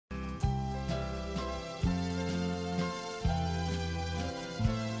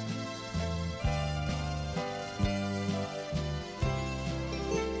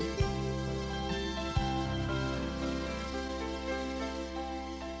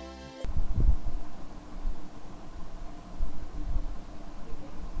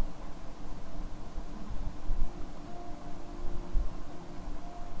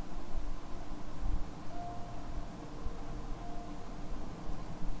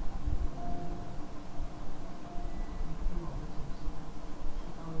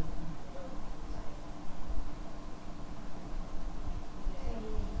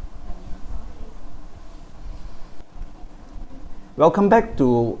Welcome back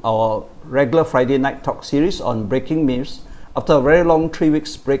to our regular Friday night talk series on breaking myths after a very long 3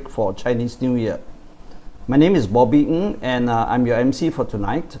 weeks break for Chinese New Year. My name is Bobby Ng and I'm your MC for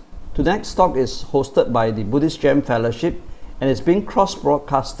tonight. Tonight's talk is hosted by the Buddhist Gem Fellowship and is being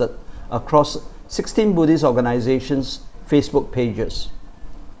cross-broadcasted across 16 Buddhist organizations' Facebook pages.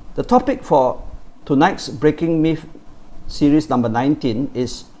 The topic for tonight's Breaking Myth series number 19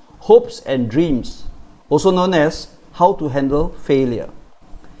 is Hopes and Dreams, also known as How to Handle Failure.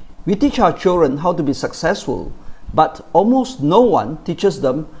 We teach our children how to be successful, but almost no one teaches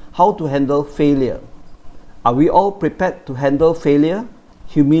them how to handle failure. Are we all prepared to handle failure,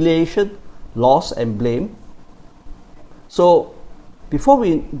 humiliation, loss, and blame? So, before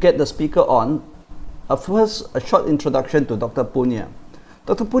we get the speaker on, first a short introduction to Dr. Punna.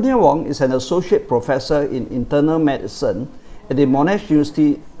 Dr. Punna Wong is an associate professor in internal medicine at the Monash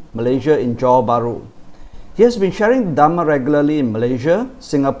University, Malaysia in Johor Bahru. He has been sharing Dhamma regularly in Malaysia,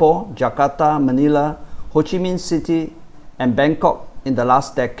 Singapore, Jakarta, Manila, Ho Chi Minh City, and Bangkok in the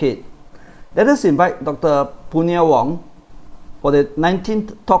last decade. Let us invite Dr. Punna Wong for the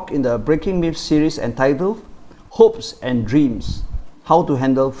 19th talk in the Breaking Myths series entitled Hopes and Dreams, How to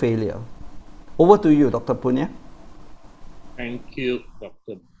Handle Failure. Over to you, Dr. Punna. Thank you,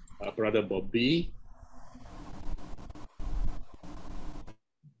 Brother Bobby.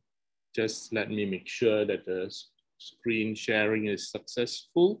 Just let me make sure that the screen sharing is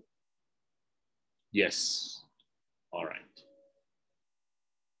successful. Yes. All right.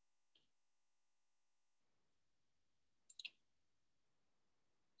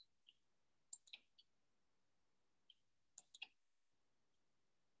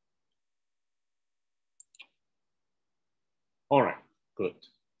 All right, good.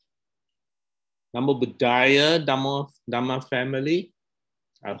 Namo Buddhaya, Dhamma family.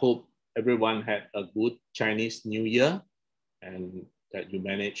 I hope everyone had a good Chinese New Year and that you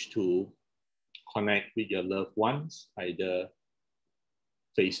managed to connect with your loved ones, either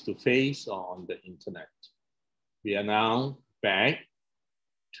face-to-face or on the internet. We are now back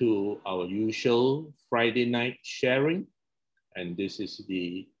to our usual Friday night sharing, and this is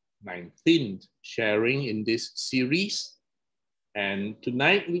the 19th sharing in this series. And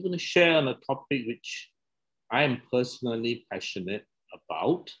tonight we're going to share on a topic which I am personally passionate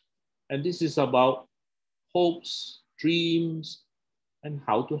about. And this is about hopes, dreams, and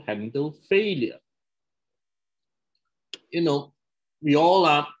how to handle failure. You know, we all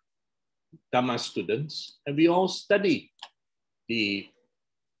are Dhamma students and we all study the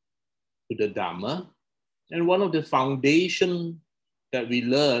Buddha Dhamma. And one of the foundation that we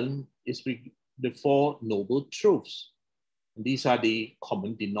learn is the Four Noble Truths. These are the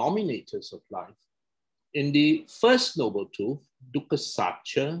common denominators of life. In the first noble truth, dukkha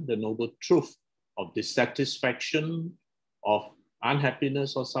satcha, the noble truth of dissatisfaction, of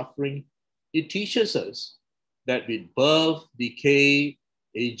unhappiness or suffering, it teaches us that with birth, decay,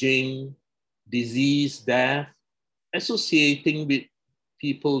 aging, disease, death, associating with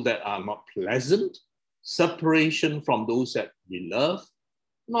people that are not pleasant, separation from those that we love,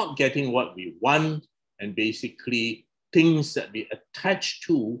 not getting what we want, and basically things that we attach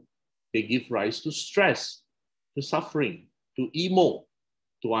to, they give rise to stress, to suffering, to emo,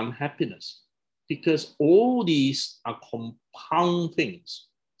 to unhappiness. Because all these are compound things,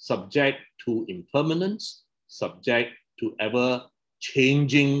 subject to impermanence, subject to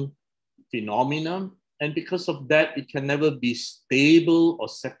ever-changing phenomena. And because of that, it can never be stable or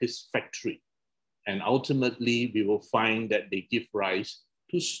satisfactory. And ultimately, we will find that they give rise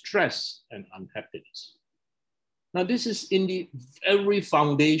to stress and unhappiness. Now, this is in the very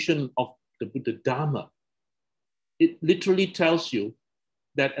foundation of the Buddha Dhamma. It literally tells you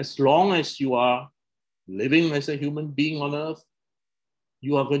that as long as you are living as a human being on earth,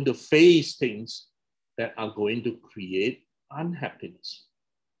 you are going to face things that are going to create unhappiness.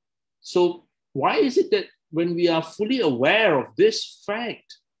 So why is it that when we are fully aware of this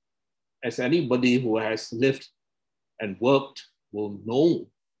fact, as anybody who has lived and worked will know,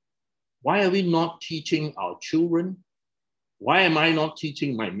 why are we not teaching our children? Why am I not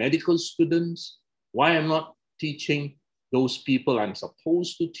teaching my medical students? Why am I not teaching those people I'm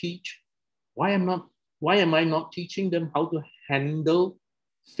supposed to teach? Why am I not teaching them how to handle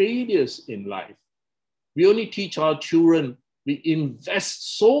failures in life? We only teach our children, we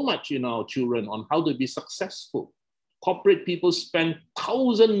invest so much in our children on how to be successful. Corporate people spend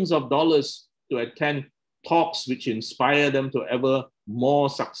thousands of dollars to attend talks which inspire them to ever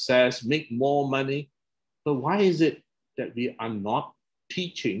more success, make more money. But why is it that we are not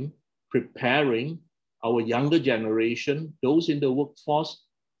teaching, preparing our younger generation, those in the workforce,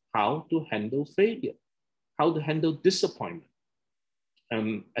 how to handle failure, how to handle disappointment,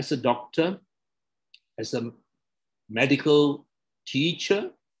 as a doctor, as a medical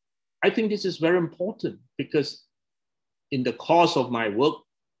teacher, I think this is very important because in the course of my work,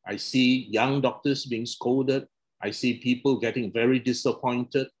 I see young doctors being scolded. I see people getting very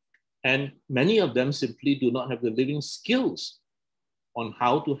disappointed. And many of them simply do not have the living skills on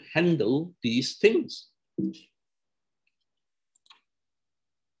how to handle these things.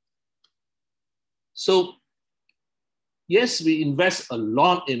 So, yes, we invest a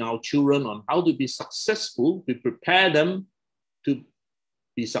lot in our children on how to be successful. We prepare them to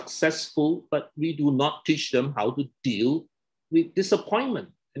be successful, but we do not teach them how to deal with disappointment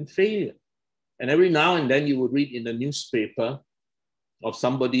and failure. And every now and then you would read in the newspaper of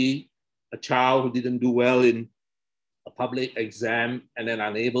somebody, a child who didn't do well in a public exam and then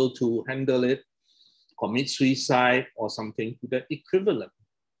unable to handle it, commit suicide or something to that equivalent.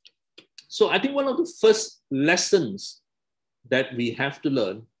 So I think one of the first lessons that we have to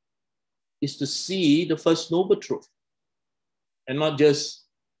learn is to see the first noble truth and not just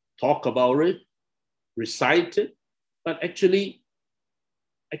talk about it, recite it, but actually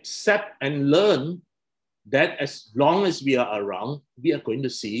accept and learn that as long as we are around, we are going to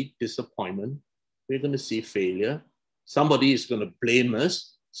see disappointment, we're going to see failure. Somebody is going to blame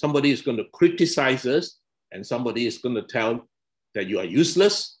us, somebody is going to criticize us, and somebody is going to tell that you are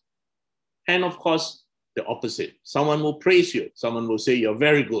useless. And of course, the opposite. Someone will praise you, someone will say you're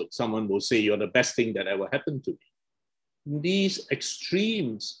very good, someone will say you're the best thing that ever happened to me. These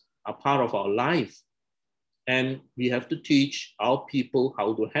extremes are part of our life. And we have to teach our people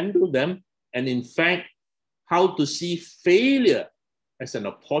how to handle them. And in fact, how to see failure as an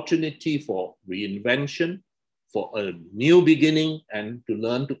opportunity for reinvention, for a new beginning, and to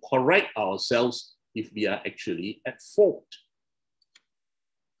learn to correct ourselves if we are actually at fault.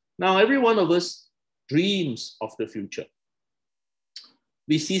 Now, every one of us dreams of the future.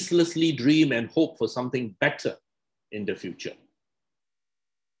 We ceaselessly dream and hope for something better in the future.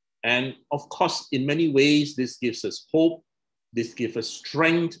 And of course, in many ways, this gives us hope. This gives us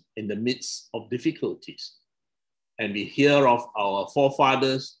strength in the midst of difficulties. And we hear of our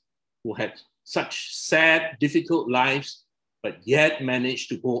forefathers who had such sad, difficult lives, but yet managed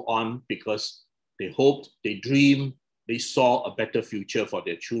to go on because they hoped, they dreamed, they saw a better future for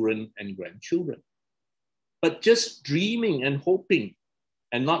their children and grandchildren. But just dreaming and hoping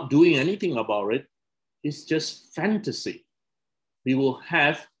and not doing anything about it is just fantasy. We will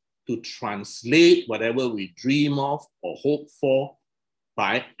have to translate whatever we dream of or hope for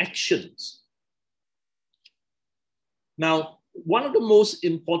by actions. Now, one of the most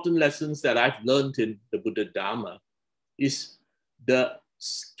important lessons that I've learned in the Buddha Dharma is the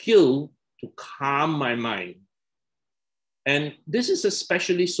skill to calm my mind. And this is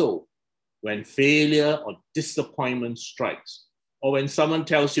especially so when failure or disappointment strikes, or when someone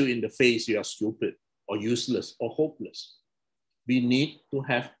tells you in the face you are stupid or useless or hopeless. We need to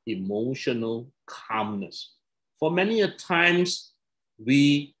have emotional calmness. For many a times,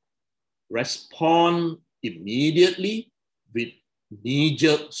 we respond immediately with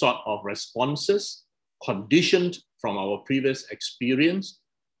knee-jerk sort of responses, conditioned from our previous experience,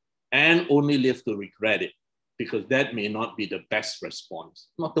 and only live to regret it, because that may not be the best response,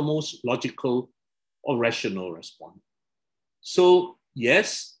 not the most logical or rational response. So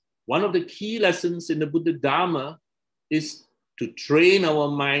yes, one of the key lessons in the Buddha Dharma is to train our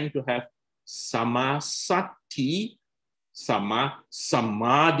mind to have samasati,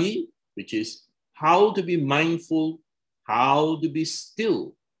 samadhi, which is how to be mindful, how to be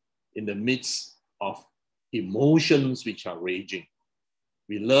still in the midst of emotions which are raging.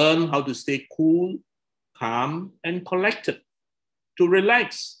 We learn how to stay cool, calm, and collected, to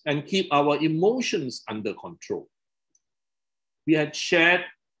relax and keep our emotions under control. We had shared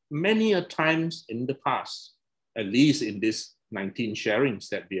many a times in the past, at least in this 19 sharings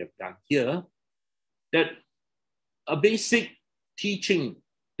that we have done here, that a basic teaching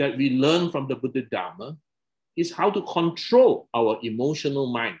that we learn from the Buddha Dharma is how to control our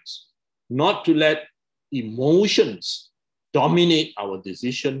emotional minds, not to let emotions dominate our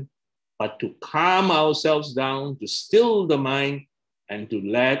decision, but to calm ourselves down, to still the mind, and to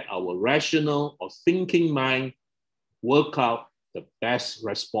let our rational or thinking mind work out the best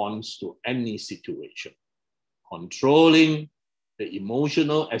response to any situation. Controlling the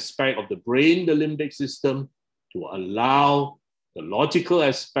emotional aspect of the brain, the limbic system, to allow the logical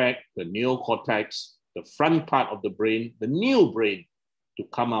aspect, the neocortex, the front part of the brain, the new brain, to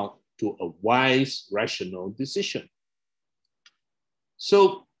come out to a wise, rational decision.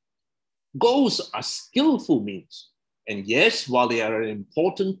 So goals are skillful means. And yes, while they are an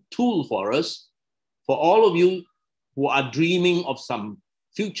important tool for us, for all of you who are dreaming of some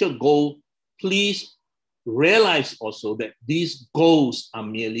future goal, please realize also that these goals are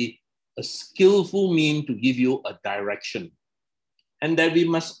merely a skillful mean to give you a direction. And that we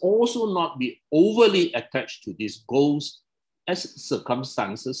must also not be overly attached to these goals as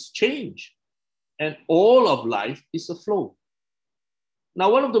circumstances change. And all of life is a flow. Now,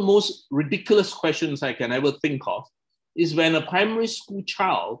 one of the most ridiculous questions I can ever think of is when a primary school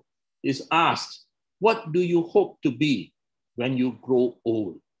child is asked, what do you hope to be when you grow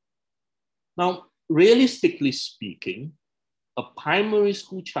old? Now, realistically speaking, a primary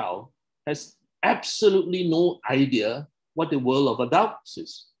school child has absolutely no idea what the world of adults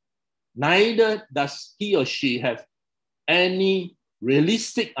is. Neither does he or she have any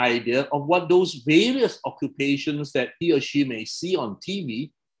realistic idea of what those various occupations that he or she may see on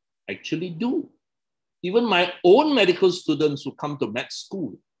TV actually do. Even my own medical students who come to med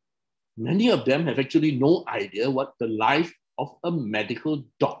school, many of them have actually no idea what the life of a medical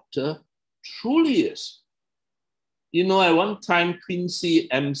doctor truly is. You know, at one time, Quincy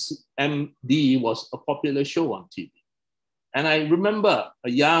MD was a popular show on TV. And I remember a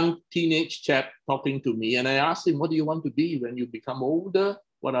young teenage chap talking to me, and I asked him, what do you want to be when you become older?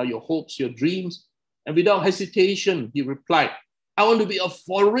 What are your hopes, your dreams? And without hesitation, he replied, I want to be a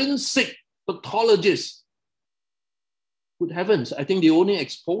forensic pathologist. Good heavens, I think the only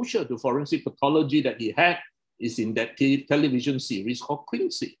exposure to forensic pathology that he had is in that television series called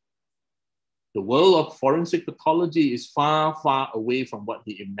Quincy. The world of forensic pathology is far, far away from what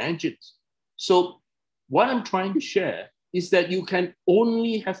he imagines. So what I'm trying to share is that you can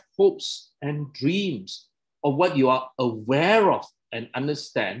only have hopes and dreams of what you are aware of and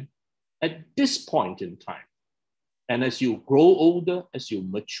understand at this point in time. And as you grow older, as you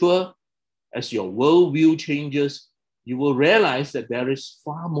mature, as your worldview changes, you will realize that there is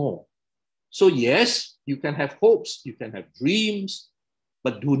far more. So yes, you can have hopes, you can have dreams,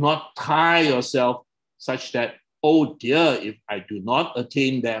 but do not tie yourself such that, oh dear, if I do not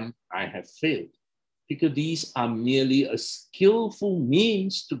attain them, I have failed. Because these are merely a skillful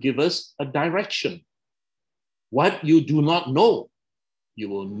means to give us a direction. What you do not know, you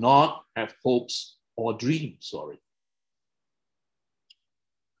will not have hopes or dreams,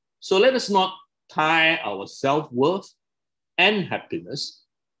 So let us not tie our self-worth and happiness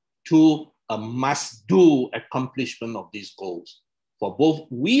to a must-do accomplishment of these goals. For both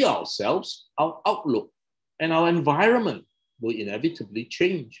we ourselves, our outlook, and our environment will inevitably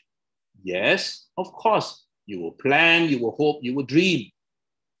change. Yes, of course, you will plan, you will hope, you will dream,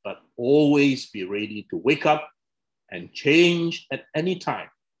 but always be ready to wake up and change at any time,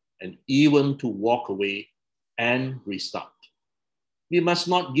 and even to walk away and restart. We must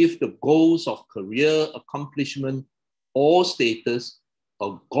not give the goals of career accomplishment or status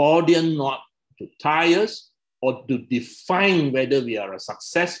a Gordian knot to tie us or to define whether we are a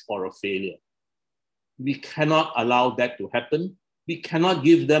success or a failure. We cannot allow that to happen. We cannot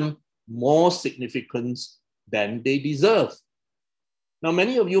give them more significance than they deserve. Now,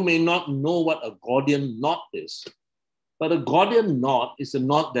 many of you may not know what a Gordian knot is, but a Gordian knot is a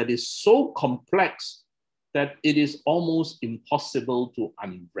knot that is so complex that it is almost impossible to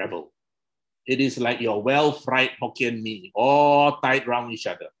unravel. It is like your well-fried Hokkien mee, all tied around each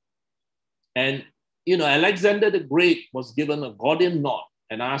other. And, you know, Alexander the Great was given a Gordian knot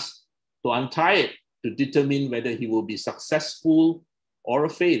and asked to untie it to determine whether he will be successful or a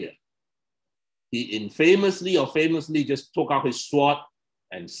failure. He infamously or famously just took out his sword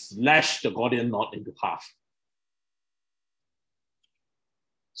and slashed the Gordian knot into half.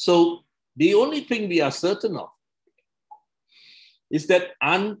 So the only thing we are certain of is that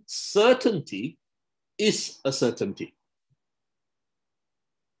uncertainty is a certainty.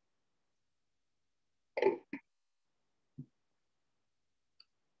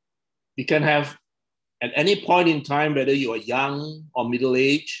 You can have at any point in time, whether you are young or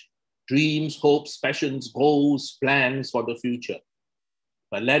middle-aged, dreams, hopes, passions, goals, plans for the future.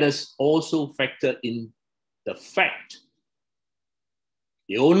 But let us also factor in the fact,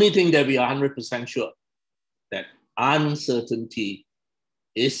 the only thing that we are 100% sure, that uncertainty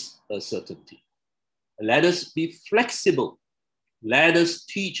is a certainty. Let us be flexible. Let us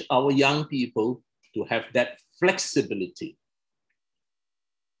teach our young people to have that flexibility.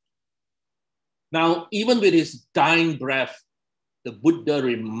 Now, even with his dying breath, the Buddha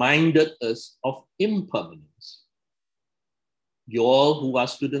reminded us of impermanence. You all who are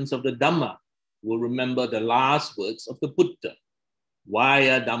students of the Dhamma will remember the last words of the Buddha.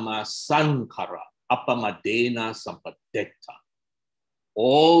 Vaya Dhamma Sankhara Apamadena Sampadetta.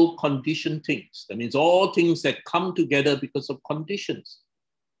 All conditioned things, that means all things that come together because of conditions,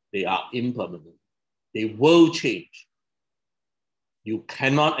 they are impermanent. They will change. You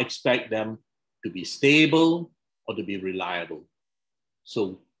cannot expect them to be stable or to be reliable.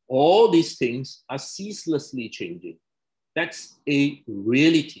 So all these things are ceaselessly changing. That's a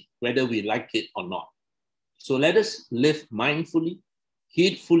reality, whether we like it or not. So let us live mindfully,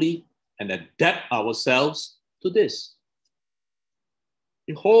 heedfully, and adapt ourselves to this.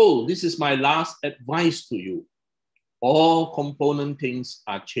 Behold, this is my last advice to you. All component things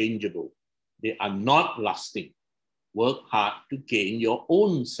are changeable. They are not lasting. Work hard to gain your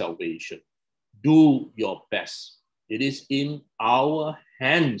own salvation. Do your best. It is in our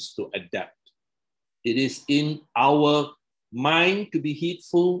hands to adapt. It is in our mind to be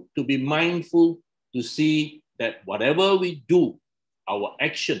heedful, to be mindful, to see that whatever we do, our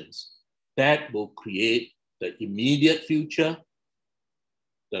actions, that will create the immediate future,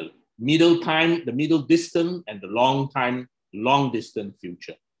 the middle time, the middle distance, and the long distance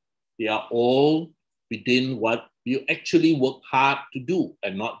future. They are all within what you actually work hard to do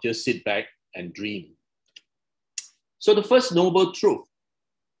and not just sit back and dream. So the first noble truth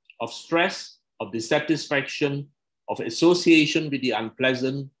of stress, of dissatisfaction, of association with the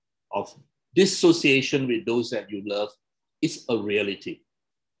unpleasant, of dissociation with those that you love is a reality.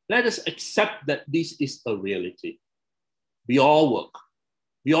 Let us accept that this is a reality. We all work.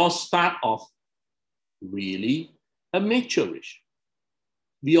 We all start off really amateurish.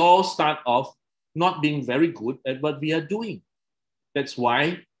 We all start off not being very good at what we are doing. That's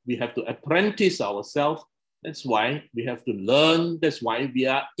why we have to apprentice ourselves. That's why we have to learn. That's why we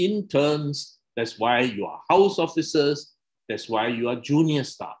are interns. That's why you are house officers. That's why you are junior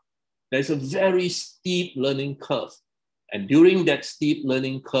staff. There's a very steep learning curve. And during that steep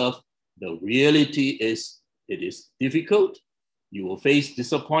learning curve, the reality is it is difficult. You will face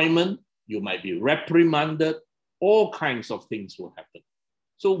disappointment. You might be reprimanded. All kinds of things will happen.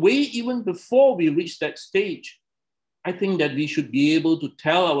 So way even before we reach that stage, I think that we should be able to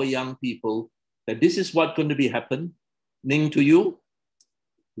tell our young people that this is what's going to be happening to you.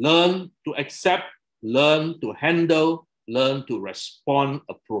 Learn to accept, learn to handle, learn to respond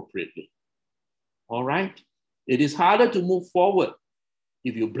appropriately. All right? It is harder to move forward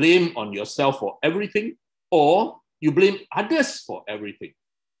if you blame on yourself for everything, or you blame others for everything,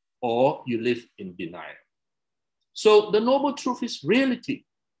 or you live in denial. So the noble truth is reality.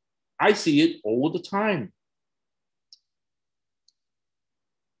 I see it all the time.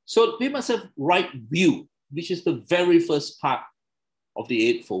 So we must have right view, which is the very first part of the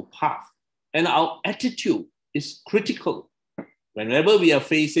Eightfold Path. And our attitude is critical. Whenever we are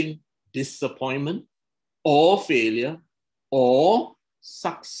facing disappointment or failure or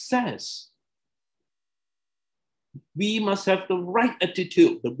success, we must have the right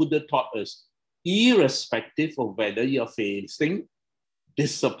attitude. The Buddha taught us, irrespective of whether you're facing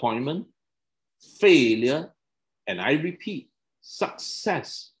disappointment, failure, and I repeat,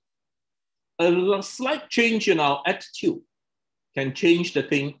 success. A slight change in our attitude can change the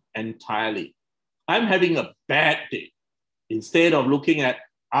thing entirely. I'm having a bad day. Instead of looking at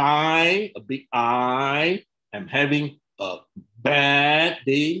I, a big I, am having a bad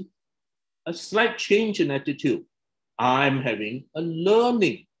day, a slight change in attitude. I'm having a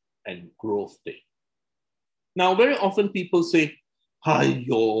learning and growth day. Now, very often people say,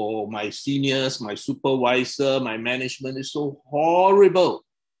 "Aiyo, my seniors, my supervisor, my management is so horrible.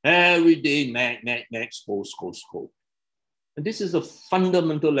 Every day, nag, scold. And this is a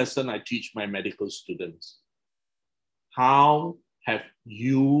fundamental lesson I teach my medical students. How have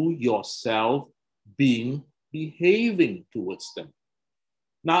you yourself been behaving towards them?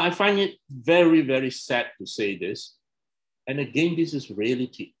 Now, I find it very, very sad to say this. And again, this is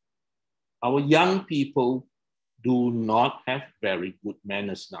reality. Our young people do not have very good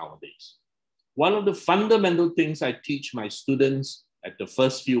manners nowadays. One of the fundamental things I teach my students at the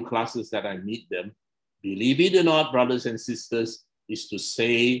first few classes that I meet them, believe it or not, brothers and sisters, is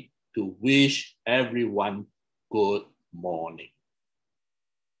to wish everyone good morning.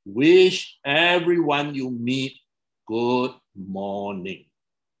 Wish everyone you meet good morning.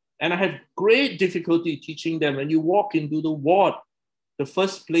 And I have great difficulty teaching them. When you walk into the ward, the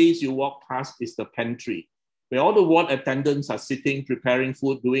first place you walk past is the pantry, where all the ward attendants are sitting, preparing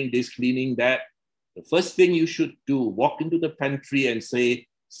food, doing this, cleaning that. The first thing you should do, walk into the pantry and say,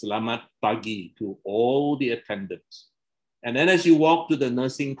 Selamat pagi to all the attendants. And then as you walk to the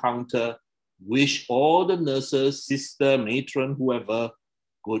nursing counter, wish all the nurses, sister, matron, whoever,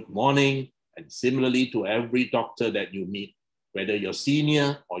 good morning. And similarly to every doctor that you meet, whether you're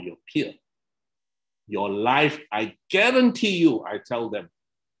senior or your peer. Your life, I guarantee you, I tell them,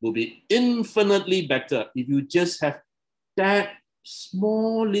 will be infinitely better if you just have that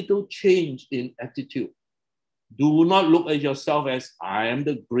small little change in attitude. Do not look at yourself as, I am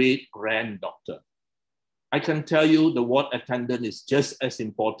the great grand doctor. I can tell you the ward attendant is just as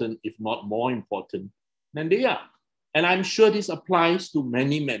important, if not more important, than they are. And I'm sure this applies to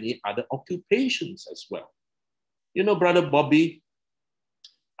many, many other occupations as well. You know, Brother Bobby,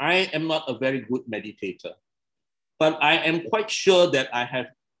 I am not a very good meditator, but I am quite sure that I have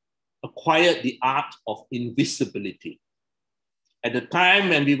acquired the art of invisibility. At the time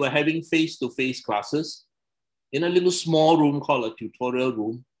when we were having face-to-face classes, in a little small room called a tutorial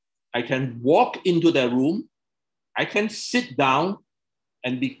room, I can walk into the room, I can sit down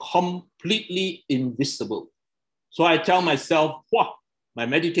and be completely invisible. So I tell myself, wow, my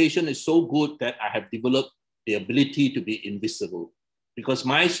meditation is so good that I have developed the ability to be invisible, because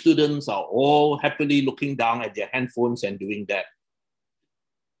my students are all happily looking down at their handphones and doing that.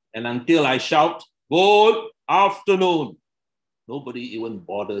 And until I shout, good afternoon, nobody even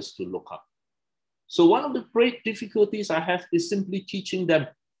bothers to look up. So one of the great difficulties I have is simply teaching them,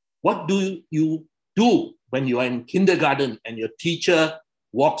 what do you do when you are in kindergarten and your teacher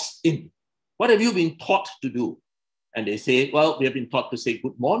walks in? What have you been taught to do? And they say, well, we have been taught to say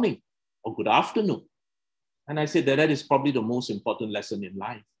good morning or good afternoon. And I said that is probably the most important lesson in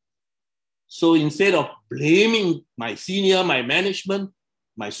life. So instead of blaming my senior, my management,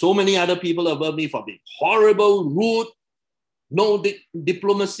 so many other people above me for being horrible, rude, no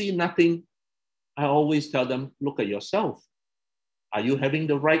diplomacy, nothing, I always tell them, look at yourself. Are you having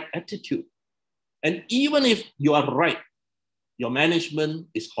the right attitude? And even if you are right, your management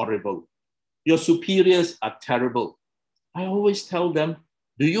is horrible, your superiors are terrible, I always tell them,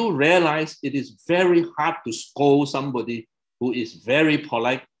 do you realize it is very hard to scold somebody who is very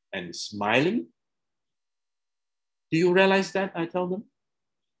polite and smiling? Do you realize that? I tell them.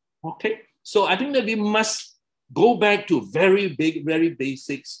 Okay, so I think that we must go back to very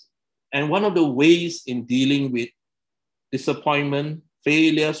basics. And one of the ways in dealing with disappointment,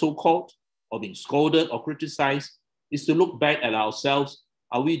 failure, so-called, or being scolded or criticized, is to look back at ourselves.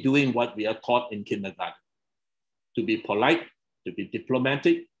 Are we doing what we are taught in kindergarten? To be polite, to be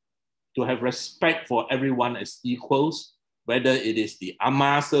diplomatic, to have respect for everyone as equals, whether it is the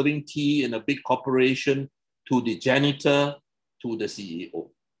ama serving tea in a big corporation, to the janitor, to the CEO.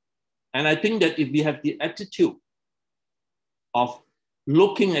 And I think that if we have the attitude of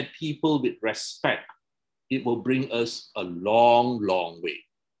looking at people with respect, it will bring us a long, long way.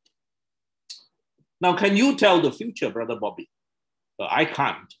 Now, can you tell the future, Brother Bobby? I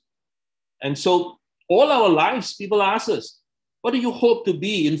can't. And so all our lives, people ask us, what do you hope to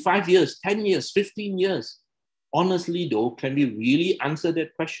be in 5 years, 10 years, 15 years? Honestly, though, can we really answer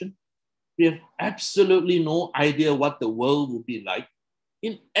that question? We have absolutely no idea what the world will be like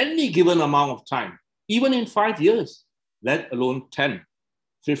in any given amount of time, even in 5 years, let alone 10,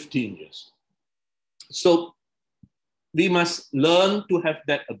 15 years. So we must learn to have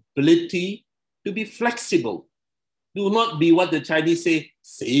that ability to be flexible. Do not be what the Chinese say,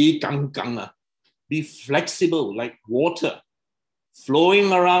 死杠杠啊. Be flexible like water,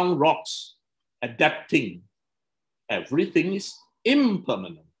 flowing around rocks, adapting. Everything is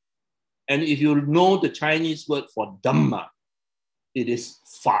impermanent. And if you know the Chinese word for Dhamma, it is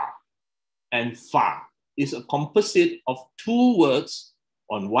fa. And fa is a composite of two words.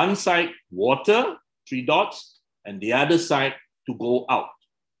 On one side, water, 3 dots, and the other side, to go out.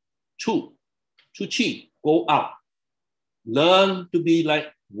 Chu, chi, go out. Learn to be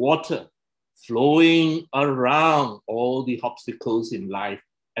like water, flowing around all the obstacles in life,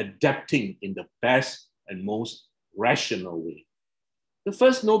 adapting in the best and most rational way. The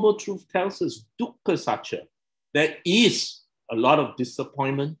first noble truth tells us, dukkha satcha. There is a lot of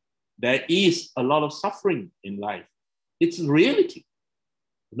disappointment. There is a lot of suffering in life. It's reality,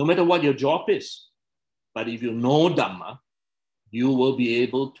 no matter what your job is. But if you know Dhamma, you will be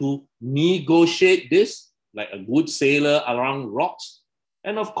able to negotiate this like a good sailor around rocks.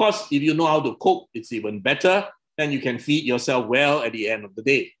 And of course, if you know how to cook, it's even better. Then you can feed yourself well at the end of the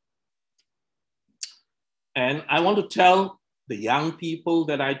day. And I want to tell the young people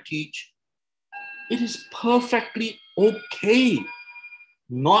that I teach, it is perfectly okay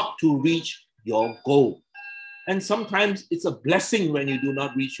not to reach your goal. And sometimes it's a blessing when you do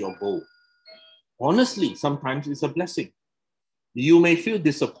not reach your goal. Honestly, sometimes it's a blessing. You may feel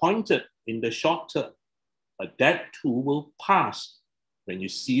disappointed in the short term, but that too will pass when you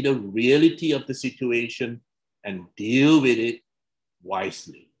see the reality of the situation and deal with it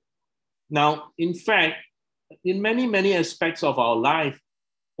wisely. Now, in fact, in many aspects of our life,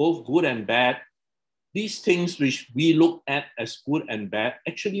 both good and bad, these things which we look at as good and bad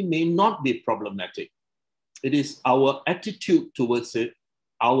actually may not be problematic. It is our attitude towards it,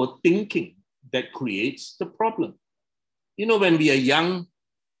 our thinking that creates the problem. You know, when we are young,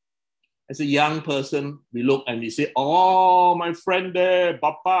 as a young person, we look and we say, oh, my friend there,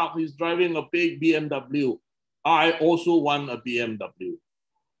 Papa, he's driving a big BMW. I also want a BMW.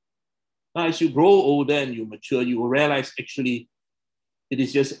 Now, as you grow older and you mature, you will realize actually it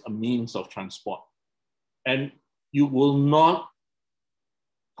is just a means of transport. And you will not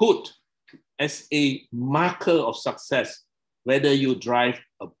put as a marker of success whether you drive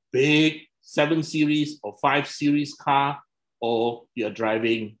a big 7 Series or 5 Series car or you're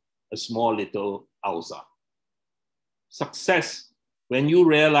driving a small little Alza. Success, when you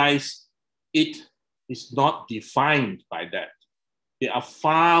realize it is not defined by that. There are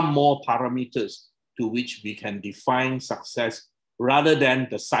far more parameters to which we can define success rather than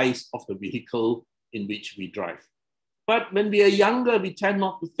the size of the vehicle in which we drive. But when we are younger, we tend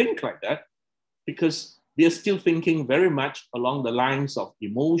not to think like that because we are still thinking very much along the lines of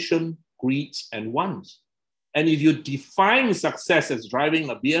emotion, greeds, and wants. And if you define success as driving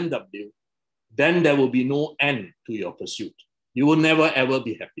a BMW, then there will be no end to your pursuit. You will never, ever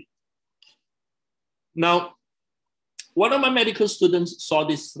be happy. Now, one of my medical students saw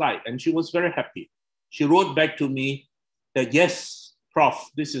this slide and she was very happy. She wrote back to me that, yes, Prof,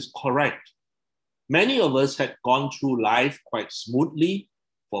 this is correct. Many of us had gone through life quite smoothly,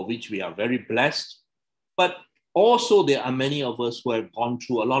 for which we are very blessed. But also there are many of us who have gone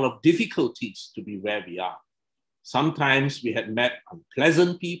through a lot of difficulties to be where we are. Sometimes we had met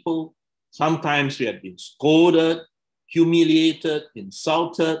unpleasant people. Sometimes we had been scolded, humiliated,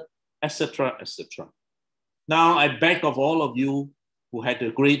 insulted, etc., etc. Now, I beg of all of you who had the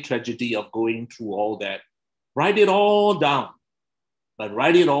great tragedy of going through all that, write it all down, but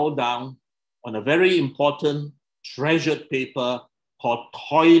write it all down on a very important treasured paper called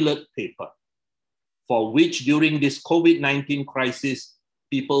toilet paper, for which during this COVID-19 crisis,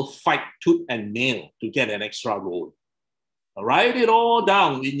 people fight tooth and nail to get an extra roll. Write it all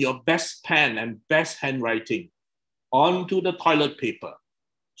down in your best pen and best handwriting onto the toilet paper.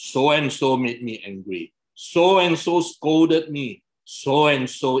 So-and-so made me angry. So-and-so scolded me.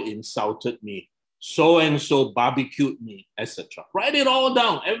 So-and-so insulted me. So-and-so barbecued me, etc. Write it all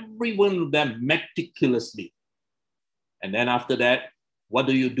down, every one of them meticulously. And then after that, what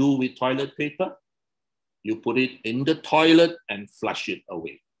do you do with toilet paper? You put it in the toilet and flush it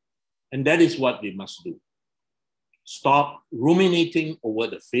away. And that is what we must do. Stop ruminating over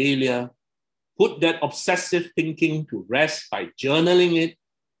the failure. Put that obsessive thinking to rest by journaling it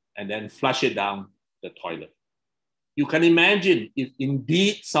and then flush it down the toilet. You can imagine if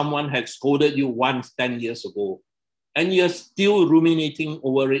indeed someone had scolded you once 10 years ago and you're still ruminating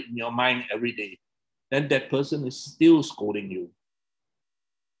over it in your mind every day, then that person is still scolding you.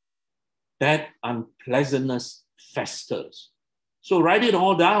 That unpleasantness festers. So write it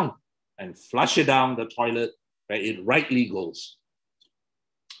all down and flush it down the toilet where it rightly goes.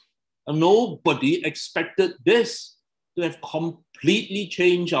 And nobody expected this to have completely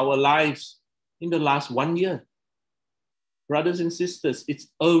changed our lives in the last 1 year. Brothers and sisters, it's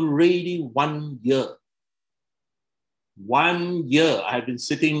already 1 year. 1 year I have been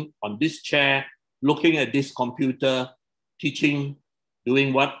sitting on this chair, looking at this computer, teaching,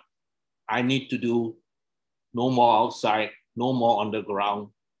 doing what I need to do. No more outside, no more on the ground,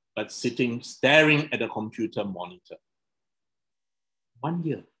 but sitting, staring at a computer monitor. 1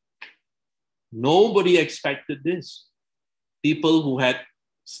 year. Nobody expected this. People who had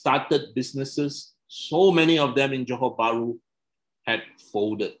started businesses, so many of them in Johor Bahru, had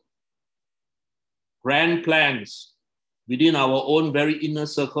folded. Grand plans within our own very inner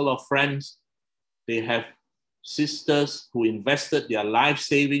circle of friends. They have sisters who invested their life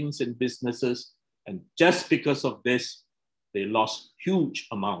savings in businesses, and just because of this, they lost huge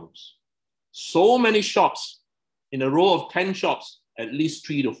amounts. So many shops, in a row of 10 shops, at least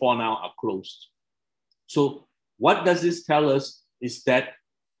 3 to 4 now are closed. So what does this tell us is that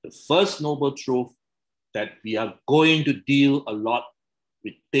the first noble truth, that we are going to deal a lot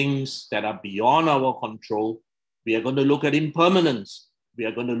with things that are beyond our control. We are going to look at impermanence. We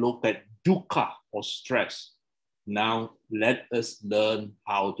are going to look at dukkha or stress. Now, let us learn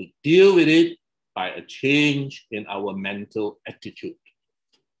how to deal with it by a change in our mental attitude.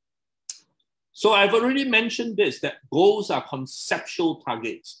 So I've already mentioned this, that goals are conceptual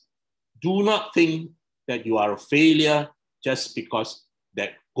targets. Do not think that you are a failure just because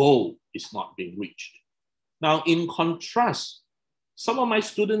that goal is not being reached. Now, in contrast, some of my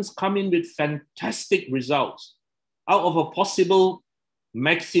students come in with fantastic results. Out of a possible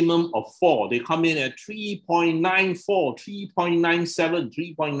maximum of 4, they come in at 3.94,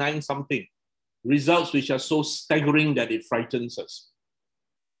 3.97, 3.9 something. Results which are so staggering that it frightens us.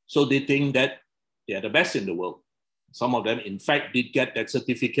 So they think that they are the best in the world. Some of them, in fact, did get that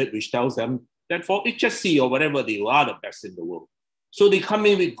certificate which tells them that for HSC or whatever, they are the best in the world. So they come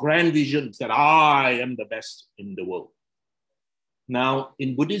in with grand visions that I am the best in the world. Now,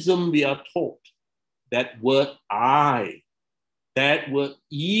 in Buddhism, we are taught that word I, that word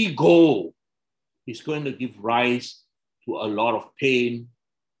ego, is going to give rise to a lot of pain.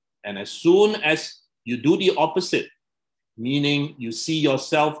 And as soon as you do the opposite, meaning you see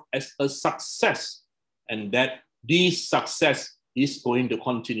yourself as a success and that this success is going to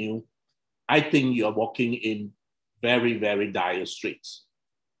continue, I think you are walking in very, very dire straits.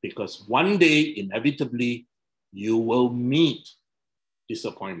 Because one day, inevitably, you will meet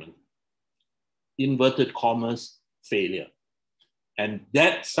disappointment, inverted commas, failure. And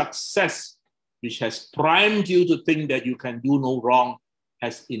that success, which has primed you to think that you can do no wrong,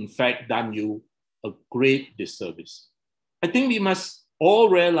 has in fact done you a great disservice. I think we must all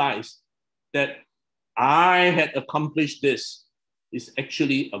realize that I had accomplished this is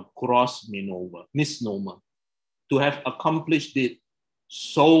actually a gross misnomer. To have accomplished it,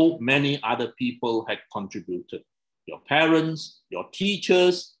 so many other people had contributed. Your parents, your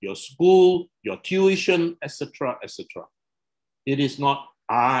teachers, your school, your tuition, etc., etc. It is not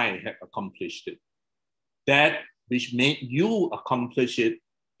I had accomplished it. That which made you accomplish it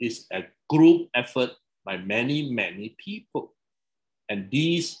is a group effort by many, many people. And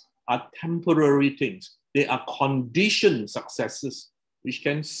these are temporary things. They are conditioned successes which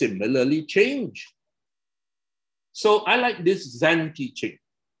can similarly change. So I like this Zen teaching.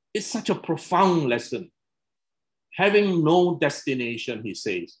 It's such a profound lesson. Having no destination, he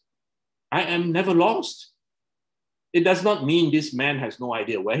says, I am never lost. It does not mean this man has no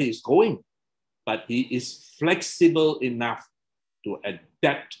idea where he is going, but he is flexible enough to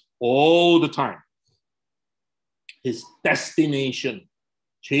adapt all the time. His destination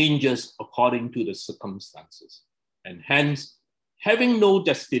changes according to the circumstances. And hence, having no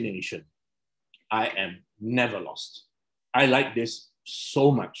destination, I am never lost. I like this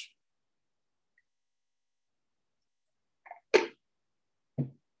so much.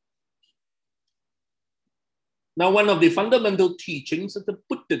 Now, one of the fundamental teachings of the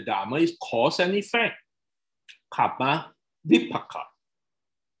Buddha Dharma is cause and effect, karma vipaka.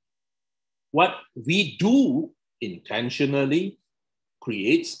 What we do intentionally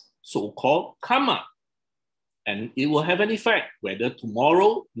creates so-called karma, and it will have an effect, whether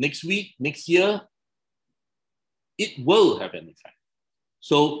tomorrow, next week, next year, it will have an effect.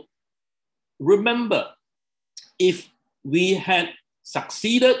 So remember, if we had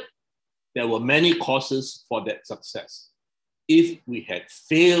succeeded, there were many causes for that success. If we had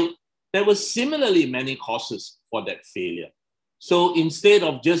failed, there were similarly many causes for that failure. So instead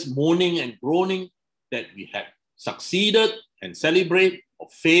of just moaning and groaning that we had succeeded and celebrate, or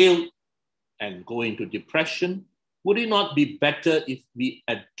failed and go into depression, would it not be better if we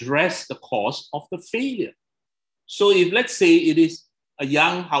address the cause of the failure? So if, let's say, it is a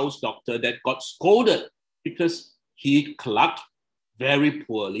young house doctor that got scolded because he clerked very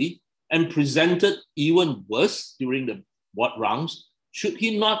poorly and presented even worse during the ward rounds, should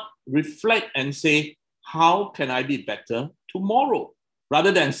he not reflect and say, how can I be better tomorrow?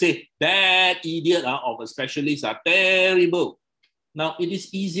 Rather than say, that idiot of a specialist are terrible. Now, it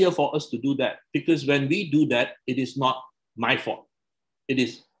is easier for us to do that because when we do that, it is not my fault. It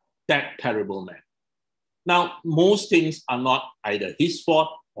is that terrible man. Now, most things are not either his fault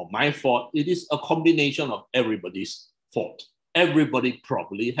or my fault. It is a combination of everybody's fault. Everybody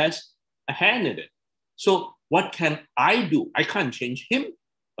probably has a hand in it. So what can I do? I can't change him,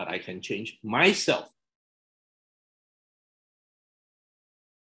 but I can change myself.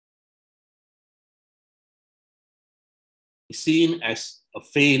 Seen as a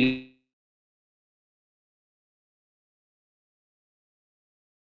failure.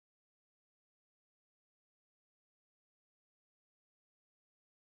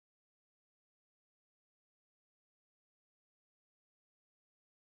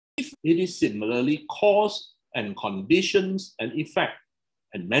 It is similarly cause and conditions and effect,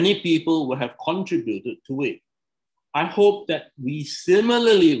 and many people will have contributed to it. I hope that we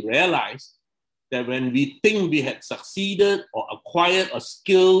similarly realize that when we think we had succeeded or acquired a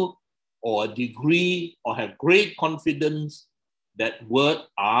skill or a degree or have great confidence, that word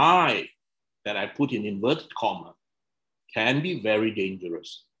I, that I put in inverted comma, can be very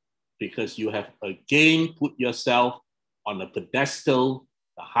dangerous because you have again put yourself on a pedestal.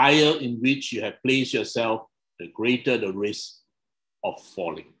 The higher in which you have placed yourself, the greater the risk of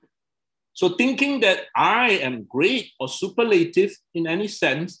falling. So thinking that I am great or superlative in any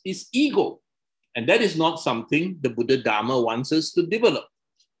sense is ego. And that is not something the Buddha Dharma wants us to develop.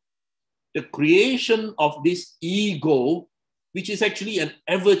 the creation of this ego, which is actually an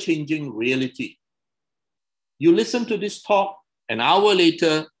ever-changing reality. You listen to this talk, an hour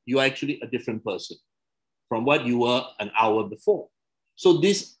later, you're actually a different person from what you were an hour before. So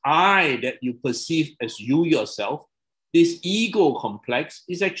this I that you perceive as you yourself, this ego complex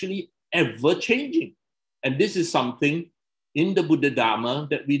is actually ever-changing. And this is something in the Buddha Dharma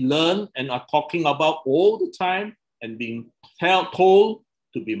that we learn and are talking about all the time and being told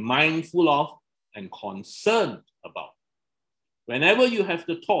to be mindful of and concerned about. Whenever you have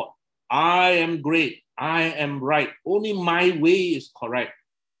the thought, I am great, I am right, only my way is correct,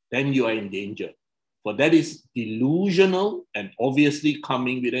 then you are in danger. For that is delusional and obviously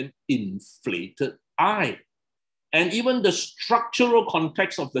coming with an inflated I. And even the structural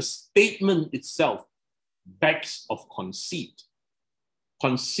context of the statement itself begs of conceit.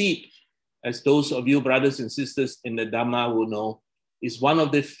 Conceit, as those of you brothers and sisters in the Dhamma will know, is one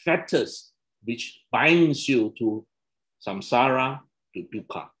of the fetters which binds you to samsara, to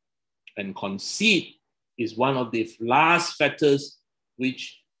dukkha. And conceit is one of the last fetters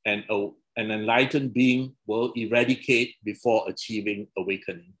which an enlightened being will eradicate before achieving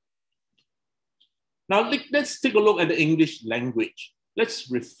awakening. Now, let's take a look at the English language. Let's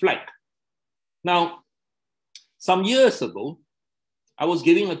reflect. Now, some years ago, I was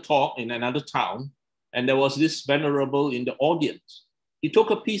giving a talk in another town, and there was this venerable in the audience. He took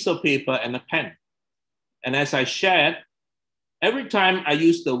a piece of paper and a pen. And as I shared, every time I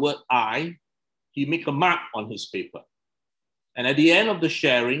used the word I, he made a mark on his paper. And at the end of the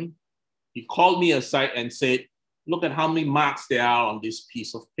sharing, he called me aside and said, look at how many marks there are on this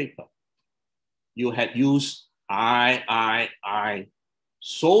piece of paper. You had used I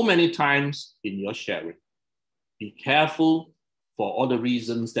so many times in your sharing. Be careful for all the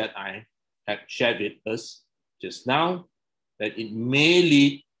reasons that I had shared with us just now, that it may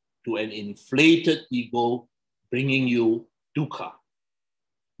lead to an inflated ego, bringing you dukkha.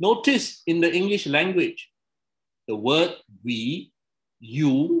 Notice in the English language, the word we,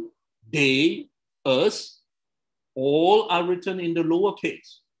 you, they, us, all are written in the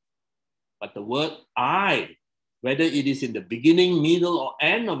lowercase. But the word I, whether it is in the beginning, middle, or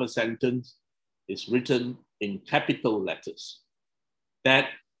end of a sentence, is written in capital letters. That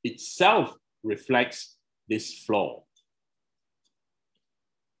itself reflects this flaw.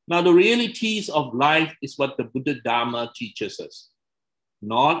 Now, the realities of life is what the Buddha Dharma teaches us,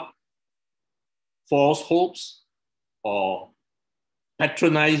 not false hopes or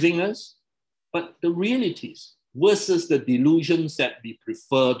patronizing us, but the realities versus the delusions that we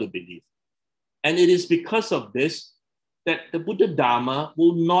prefer to believe. And it is because of this that the Buddha Dharma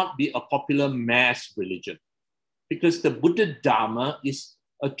will not be a popular mass religion, because the Buddha Dharma is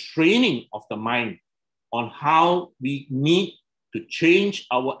a training of the mind on how we need to change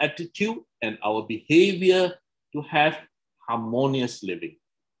our attitude and our behavior to have harmonious living.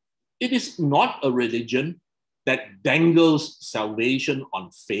 It is not a religion that dangles salvation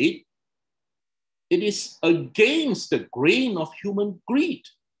on faith. It is against the grain of human greed.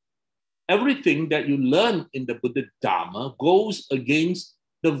 Everything that you learn in the Buddha Dharma goes against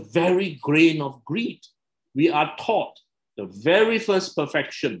the very grain of greed. We are taught the very first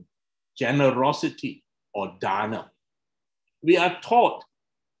perfection, generosity or dana. We are taught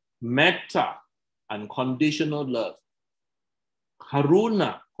metta, unconditional love,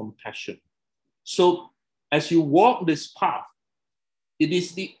 karuna, compassion. So as you walk this path, it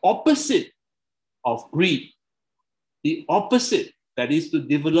is the opposite of greed, the opposite, that is to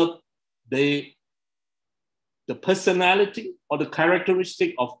develop the personality or the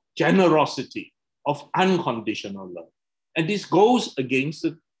characteristic of generosity, of unconditional love. And this goes against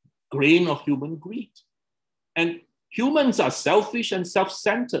the grain of human greed. And humans are selfish and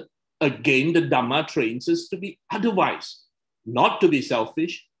self-centered. Again, the Dhamma trains us to be otherwise, not to be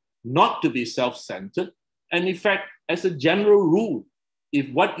selfish, not to be self-centered. And in fact, as a general rule, if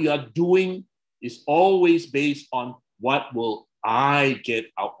what you are doing is always based on what will I get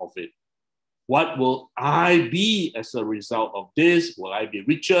out of it, what will I be as a result of this, will I be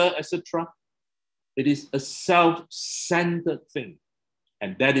richer, etc. It is a self-centered thing.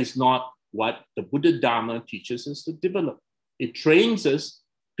 And that is not what the Buddha Dharma teaches us to develop. It trains us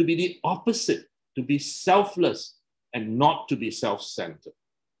to be the opposite, to be selfless and not to be self-centered.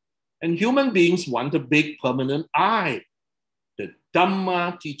 And human beings want a big permanent I. The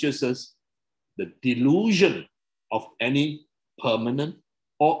Dhamma teaches us the delusion of any permanent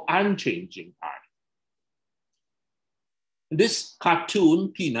or unchanging I. This cartoon,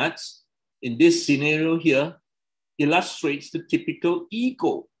 Peanuts, in this scenario here, illustrates the typical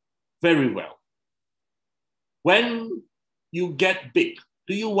ego very well. When you get big,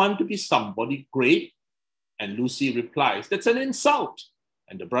 do you want to be somebody great? And Lucy replies, that's an insult.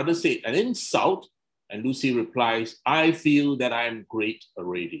 And the brother said, an insult? And Lucy replies, I feel that I am great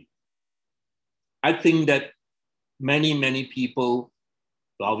already. I think that many people,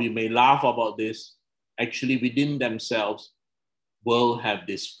 while we may laugh about this, actually within themselves will have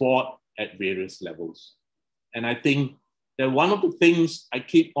this thought at various levels. And I think that one of the things I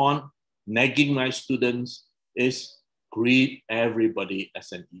keep on nagging my students is greet everybody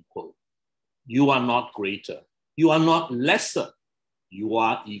as an equal. You are not greater. You are not lesser. You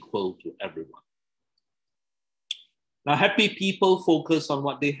are equal to everyone. Now, happy people focus on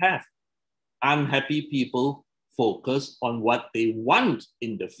what they have. Unhappy people focus on what they want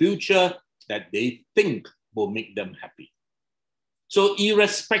in the future that they think will make them happy. So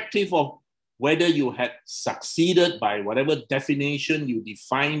irrespective of whether you had succeeded by whatever definition you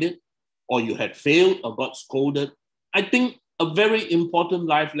defined it, or you had failed or got scolded, I think a very important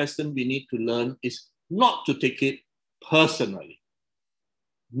life lesson we need to learn is not to take it personally.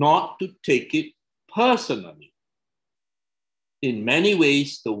 Not to take it personally. In many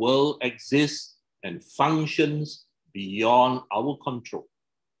ways, the world exists and functions beyond our control.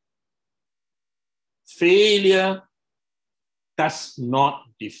 Failure does not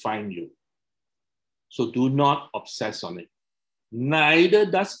define you. So do not obsess on it. Neither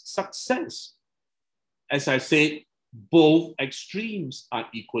does success. As I said, both extremes are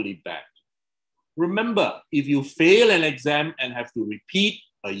equally bad. Remember, if you fail an exam and have to repeat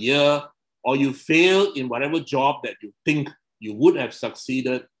a year, or you fail in whatever job that you think you would have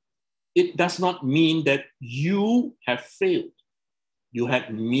succeeded, it does not mean that you have failed. You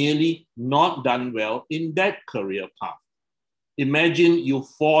had merely not done well in that career path. Imagine you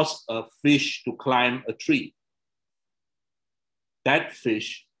force a fish to climb a tree. That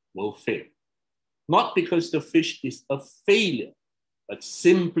fish will fail. Not because the fish is a failure, but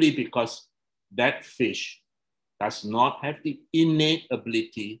simply because that fish does not have the innate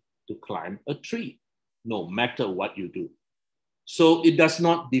ability to climb a tree, no matter what you do. So it does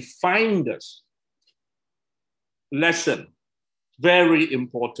not define us. Lesson, very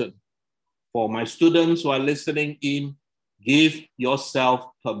important for my students who are listening in, give yourself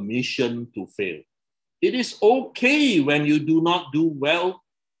permission to fail. It is okay when you do not do well.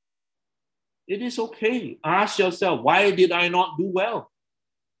 It is okay. Ask yourself, why did I not do well?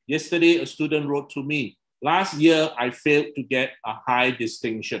 Yesterday, a student wrote to me, last year, I failed to get a high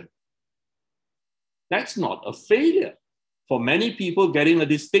distinction. That's not a failure. For many people, getting a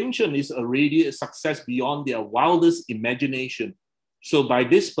distinction is already a success beyond their wildest imagination. So by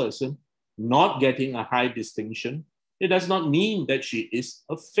this person not getting a high distinction, it does not mean that she is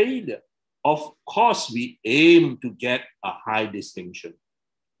a failure. Of course, we aim to get a high distinction,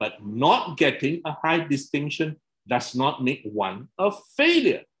 but not getting a high distinction does not make one a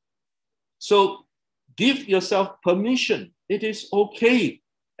failure. So give yourself permission. It is okay.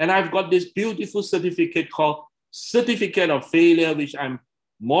 And I've got this beautiful certificate called Certificate of Failure, which I'm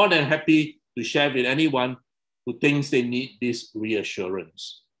more than happy to share with anyone who thinks they need this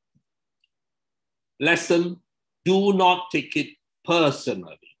reassurance. Lesson, do not take it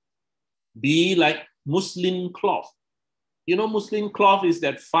personally. Be like muslin cloth. You know, muslin cloth is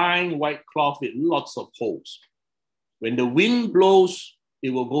that fine white cloth with lots of holes. When the wind blows,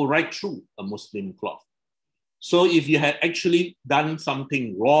 it will go right through a muslin cloth. So if you had actually done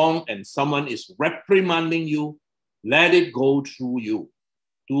something wrong and someone is reprimanding you, let it go through you.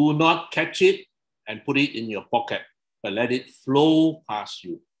 Do not catch it and put it in your pocket, but let it flow past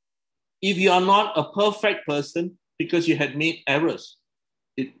you. If you are not a perfect person because you had made errors,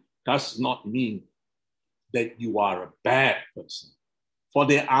 it does not mean that you are a bad person. For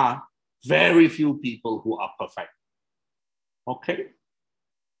there are very few people who are perfect. Okay?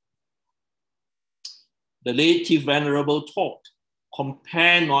 The late Chief Venerable taught,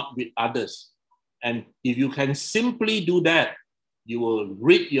 compare not with others. And if you can simply do that, you will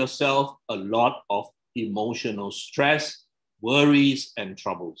rid yourself a lot of emotional stress, worries, and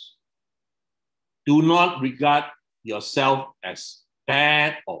troubles. Do not regard yourself as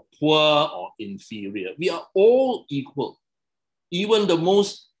bad or poor or inferior. We are all equal. Even the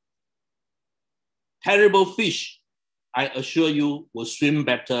most terrible fish, I assure you, will swim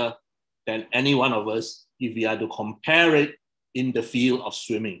better than any one of us if we are to compare it in the field of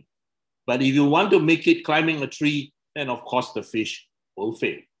swimming. But if you want to make it climbing a tree, then of course the fish will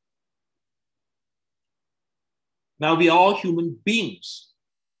fail. Now we are all human beings,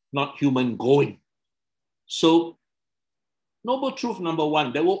 not human going. So noble truth number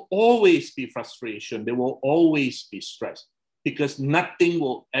one, there will always be frustration. There will always be stress because nothing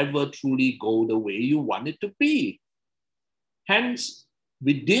will ever truly go the way you want it to be. Hence,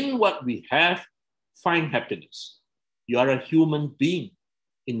 Within what we have, find happiness. You are a human being.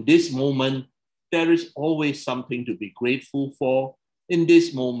 In this moment, there is always something to be grateful for. In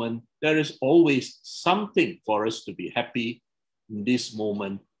this moment, there is always something for us to be happy. In this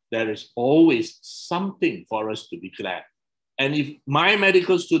moment, there is always something for us to be glad. And if my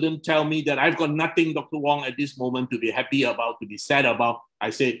medical student tell me that I've got nothing, Dr. Wong, at this moment to be happy about, to be sad about, I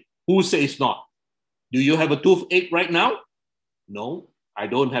say, who says not? Do you have a toothache right now? No, I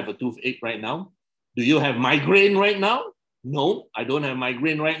don't have a toothache right now. Do you have migraine right now? No, I don't have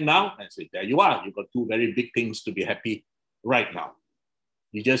migraine right now. I say, there you are. You've got two very big things to be happy right now.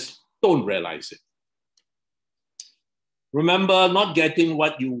 You just don't realize it. Remember, not getting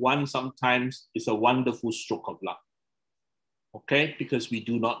what you want sometimes is a wonderful stroke of luck. Okay? Because we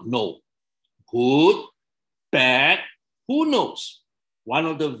do not know. Good, bad, who knows? One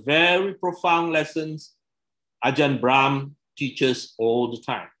of the very profound lessons Ajahn Brahm teaches all the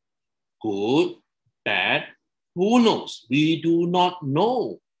time. Good, bad, who knows? We do not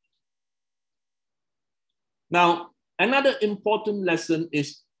know. Now, another important lesson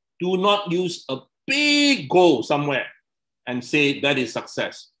is do not use a big goal somewhere and say that is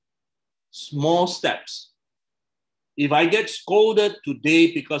success. Small steps. If I get scolded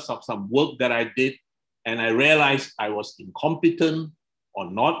today because of some work that I did and I realized I was incompetent or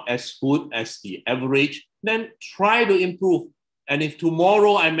not as good as the average, then try to improve. And if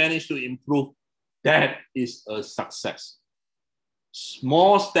tomorrow I manage to improve, that is a success.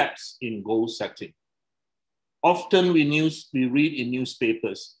 Small steps in goal setting. Often we read in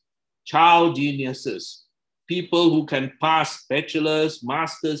newspapers, child geniuses, people who can pass bachelor's,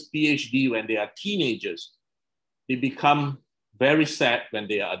 master's, PhD when they are teenagers. They become very sad when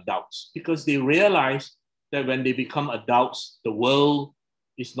they are adults because they realize that when they become adults, the world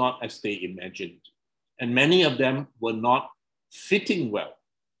is not as they imagined. And many of them were not fitting well.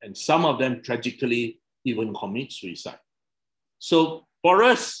 And some of them tragically even commit suicide. So for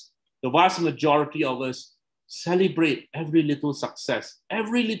us, the vast majority of us celebrate every little success,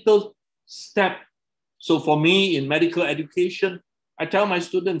 every little step. So for me in medical education, I tell my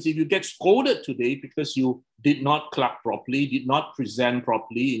students, if you get scolded today because you did not clap properly, did not present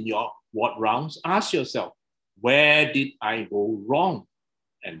properly in your ward rounds, ask yourself, where did I go wrong?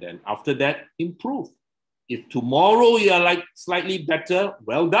 And then after that, improve. If tomorrow you are like slightly better,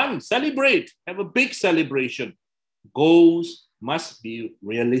 well done, celebrate, have a big celebration. Goals must be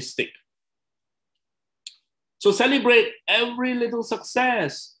realistic. So celebrate every little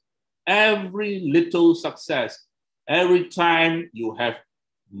success, every little success. Every time you have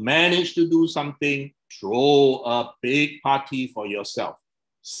managed to do something, throw a big party for yourself.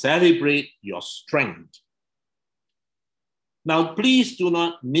 Celebrate your strength. Now, please do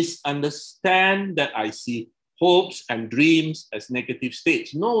not misunderstand that I see hopes and dreams as negative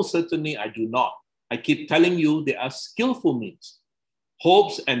states. No, certainly I do not. I keep telling you they are skillful means.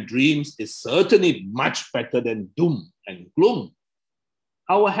 Hopes and dreams is certainly much better than doom and gloom.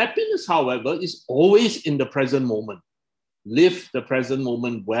 Our happiness, however, is always in the present moment. Live the present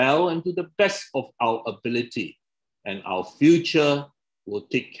moment well and to the best of our ability, and our future will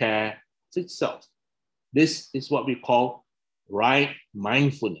take care of itself. This is what we call right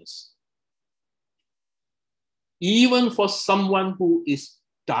mindfulness. Even for someone who is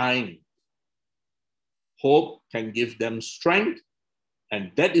dying, hope can give them strength.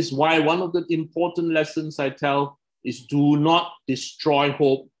 And that is why one of the important lessons I tell is do not destroy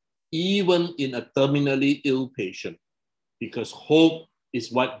hope, even in a terminally ill patient, because hope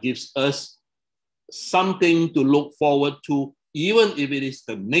is what gives us something to look forward to, even if it is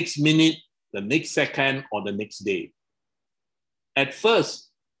the next minute, the next second, or the next day. At first,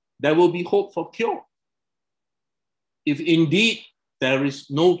 there will be hope for cure. If indeed there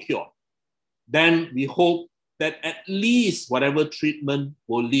is no cure, then we hope that at least whatever treatment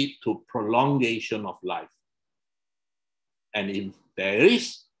will lead to prolongation of life. And if there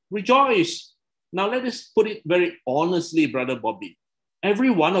is, rejoice. Now let us put it very honestly, Brother Bobby. Every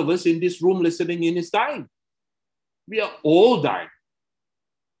one of us in this room listening in is dying. We are all dying.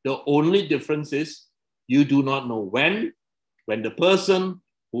 The only difference is you do not know when the person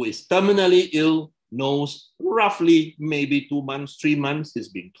who is terminally ill knows roughly maybe 2 months, 3 months is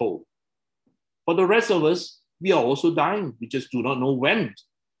being told. For the rest of us, we are also dying. We just do not know when.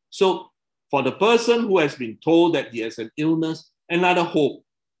 So for the person who has been told that he has an illness, another hope,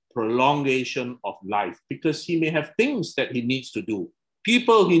 prolongation of life, because he may have things that he needs to do,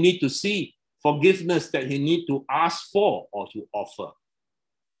 people he needs to see, forgiveness that he needs to ask for or to offer.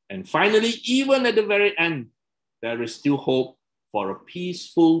 And finally, even at the very end, there is still hope for a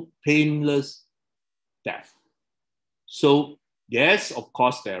peaceful, painless death. So Yes, of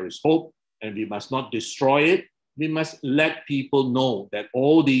course, there is hope, and we must not destroy it. We must let people know that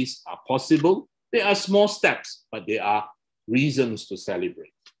all these are possible. They are small steps, but they are reasons to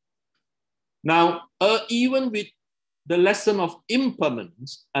celebrate. Now, even with the lesson of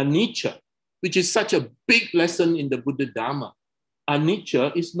impermanence, anicca, which is such a big lesson in the Buddha Dharma,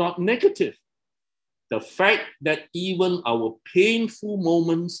 anicca is not negative. The fact that even our painful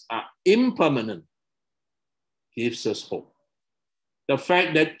moments are impermanent gives us hope. The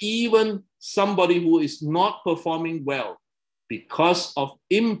fact that even somebody who is not performing well because of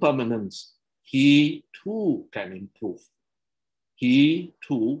impermanence, he too can improve. He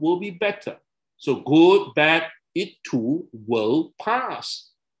too will be better. So good, bad, it too will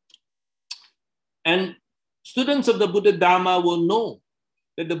pass. And students of the Buddha Dharma will know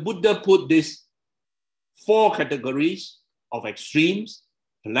that the Buddha put these 4 categories of extremes: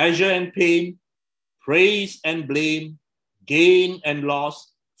 pleasure and pain, praise and blame, gain and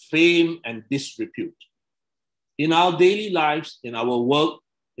loss, fame and disrepute. In our daily lives, in our work,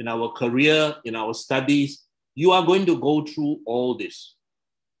 in our career, in our studies, you are going to go through all this.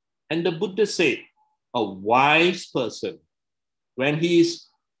 And the Buddha said, a wise person, when he is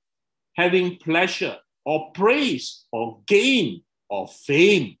having pleasure or praise or gain or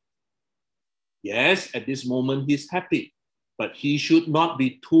fame, yes, at this moment he's happy, but he should not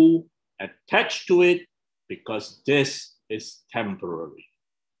be too attached to it because this is temporary.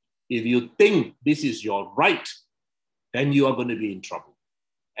 If you think this is your right, then you are going to be in trouble.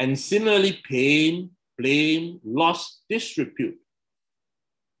 And similarly, pain, blame, loss, disrepute,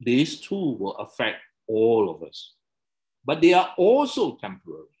 these too will affect all of us. But they are also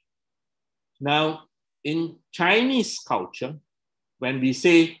temporary. Now, in Chinese culture, when we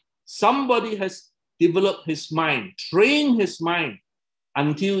say somebody has developed his mind, trained his mind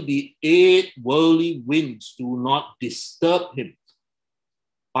until the 8 worldly winds do not disturb him,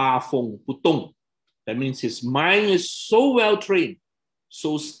 Ba Feng Bu Dong. That means his mind is so well trained,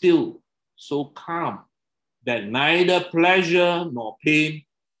 so still, so calm, that neither pleasure nor pain,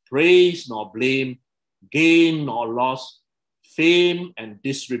 praise nor blame, gain nor loss, fame and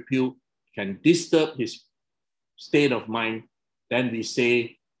disrepute can disturb his state of mind. Then we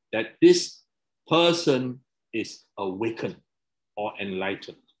say that this person is awakened or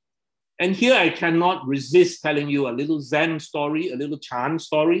enlightened. And here I cannot resist telling you a little Zen story, a little Chan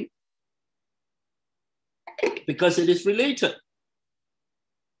story, because it is related.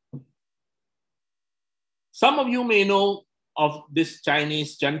 Some of you may know of this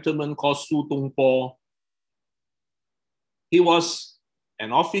Chinese gentleman called Su Tongpo. He was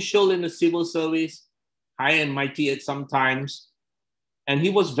an official in the civil service, high and mighty at some times, and he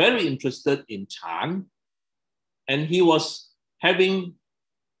was very interested in Chan. And he was having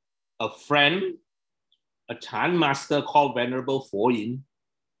a friend, a Chan master called Venerable Fo Yin,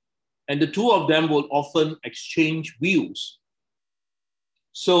 and the two of them would often exchange views.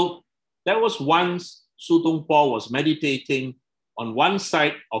 So there was once Su Tongpo was meditating on one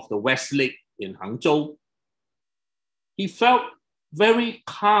side of the West Lake in Hangzhou. He felt very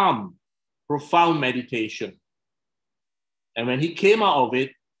calm, profound meditation. And when he came out of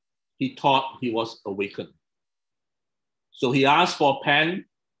it, he thought he was awakened. So he asked for pen,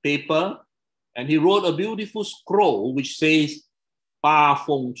 paper, and he wrote a beautiful scroll which says, Ba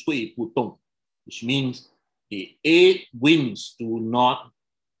Feng Cui Bu Dong, which means the 8 winds do not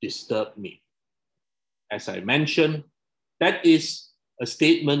disturb me. As I mentioned, that is a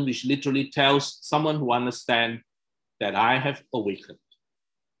statement which literally tells someone who understands that I have awakened.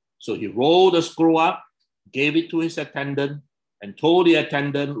 So he rolled the scroll up, gave it to his attendant, and told the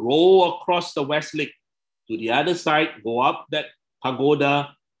attendant, roll across the West Lake to the other side, go up that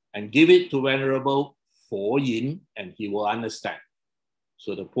pagoda, and give it to Venerable Fo Yin, and he will understand.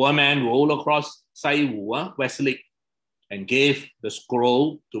 So the poor man rolled across Sai Wu, West Lake, and gave the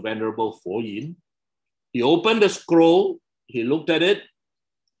scroll to Venerable Fo Yin. He opened the scroll, he looked at it,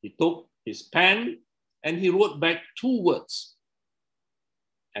 he took his pen, and he wrote back 2 words.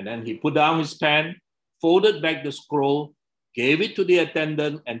 And then he put down his pen, folded back the scroll, gave it to the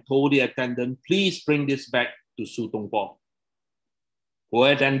attendant, and told the attendant, please bring this back to Su Tongpo. Poor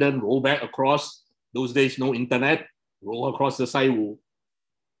attendant rolled back across, those days no internet, roll across the Sai Wu,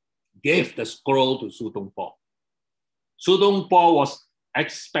 gave the scroll to Su Tongpo. Su Tongpo was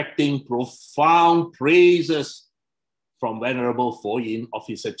expecting profound praises from Venerable Fo Yin of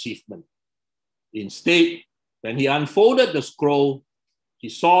his achievement. Instead, when he unfolded the scroll, he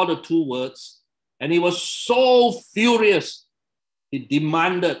saw the 2 words, and he was so furious, he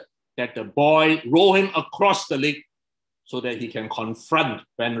demanded that the boy row him across the lake so that he can confront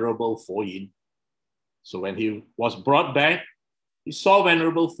Venerable Fo Yin. So when he was brought back, He saw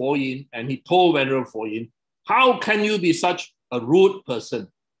Venerable Fo Yin and he told Venerable Fo Yin, how can you be such a rude person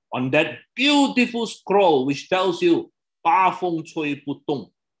on that beautiful scroll which tells you, Ba Feng Cui Bu Dong.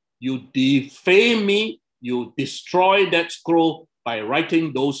 You defame me, you destroy that scroll by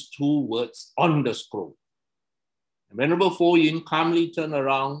writing those two words on the scroll. And Venerable Fo Yin calmly turned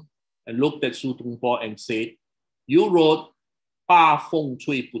around and looked at Su Tung Po and said, you wrote Ba Feng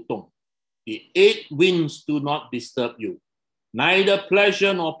Cui Bu Dong. The 8 winds do not disturb you. Neither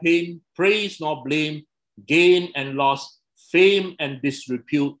pleasure nor pain, praise nor blame, gain and loss, fame and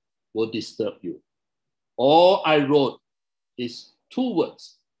disrepute will disturb you. All I wrote is 2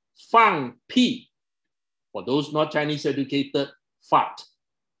 words, Fang Pi. For those not Chinese educated, fart.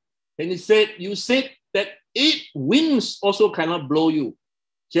 And he said, you said that 8 winds also cannot blow you.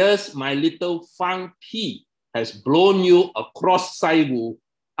 Just my little Fang Pi has blown you across Saiwu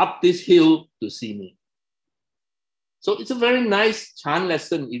up this hill to see me. So it's a very nice Chan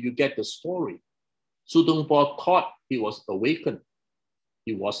lesson if you get the story. Su Tung Po thought he was awakened.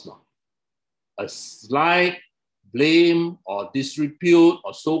 He was not. A slight blame or disrepute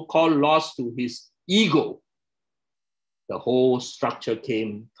or so-called loss to his ego, the whole structure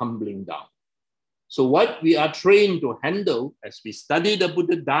came tumbling down. So what we are trained to handle as we study the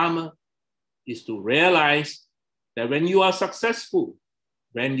Buddha Dharma is to realize that when you are successful,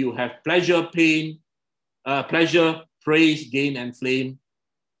 when you have pleasure, pain, pleasure, praise, gain, and flame,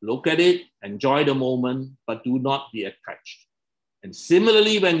 look at it, enjoy the moment, but do not be attached. And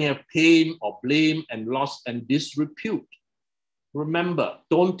similarly, when you have pain or blame and loss and disrepute, remember,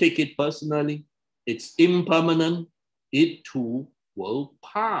 don't take it personally. It's impermanent. It too will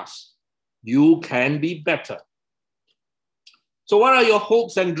pass. You can be better. So what are your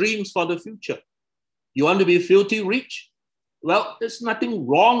hopes and dreams for the future? You want to be filthy rich? Well, there's nothing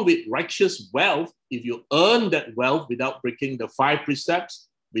wrong with righteous wealth if you earn that wealth without breaking the 5 precepts,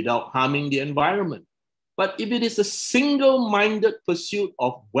 without harming the environment. But if it is a single-minded pursuit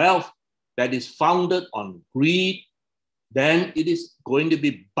of wealth that is founded on greed, then it is going to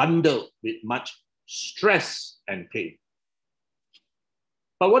be bundled with much stress and pain.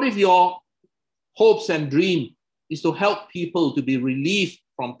 But what if your hopes and dream is to help people to be relieved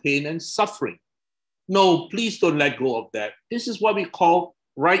from pain and suffering? No, please don't let go of that. This is what we call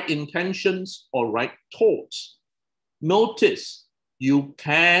right intentions or right thoughts. Notice, you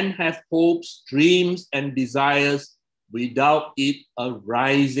can have hopes, dreams, and desires without it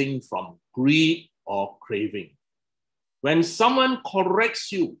arising from greed or craving. When someone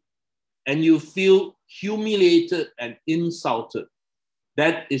corrects you and you feel humiliated and insulted,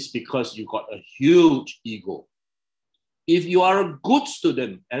 that is because you got a huge ego. If you are a good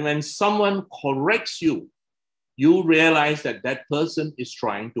student and when someone corrects you, you realize that that person is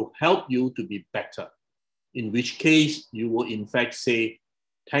trying to help you to be better, in which case you will in fact say,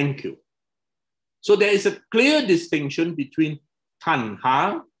 thank you. So there is a clear distinction between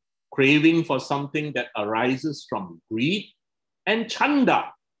tanha, craving for something that arises from greed, and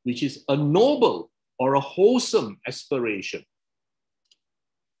chanda, which is a noble or a wholesome aspiration.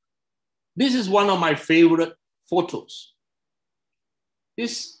 This is one of my favorite photos.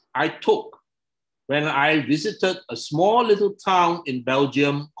 This I took when I visited a small little town in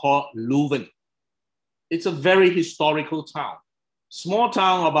Belgium called Leuven. It's a very historical town. Small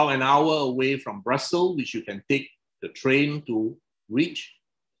town about an hour away from Brussels, which you can take the train to reach.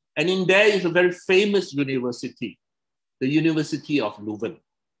 And in there is a very famous university, the University of Leuven.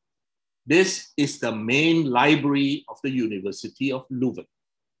 This is the main library of the University of Leuven.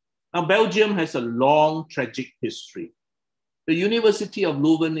 Now, Belgium has a long, tragic history. The University of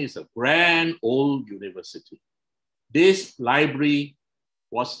Leuven is a grand old university. This library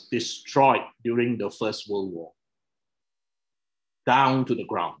was destroyed during the First World War, down to the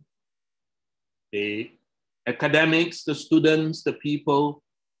ground. The academics, the students, the people,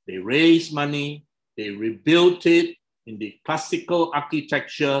 they raised money, they rebuilt it in the classical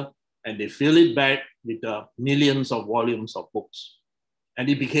architecture, and they filled it back with the millions of volumes of books. And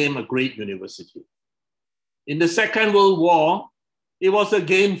it became a great university. In the Second World War, it was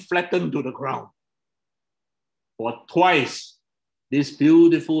again flattened to the ground. For twice, this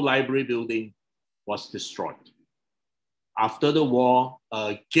beautiful library building was destroyed. After the war,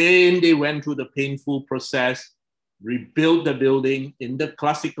 again, they went through the painful process, rebuilt the building in the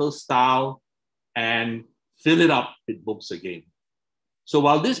classical style, and fill it up with books again. So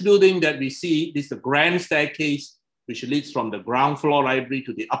while this building that we see, this is the grand staircase, which leads from the ground floor library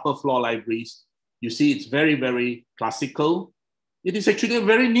to the upper floor libraries, you see it's very, very classical. It is actually a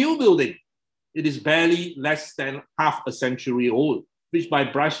very new building. It is barely less than half a century old, which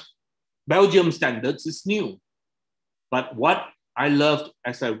by Belgium standards is new. But what I loved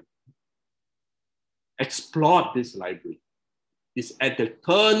as I explored this library is at the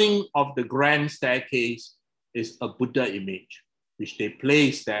turning of the grand staircase is a Buddha image, which they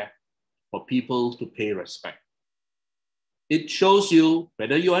place there for people to pay respect. It shows you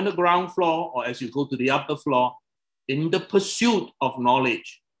whether you're on the ground floor or as you go to the upper floor, in the pursuit of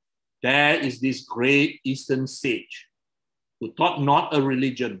knowledge, there is this great Eastern sage who taught not a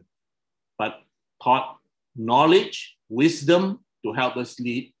religion, but taught knowledge, wisdom to help us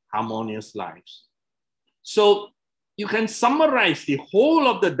lead harmonious lives. So you can summarize the whole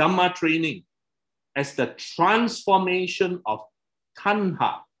of the Dhamma training as the transformation of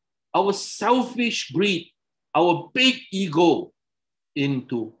tanha, our selfish greed, our big ego,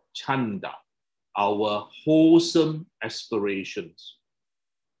 into chanda, our wholesome aspirations.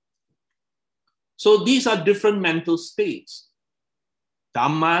 So these are different mental states.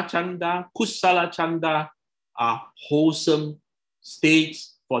 Dhamma chanda, kusala chanda are wholesome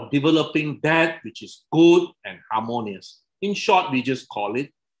states for developing that which is good and harmonious. In short, we just call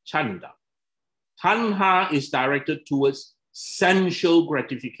it chanda. Tanha is directed towards sensual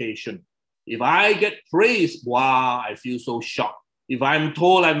gratification. If I get praised, wow, I feel so shocked. If I'm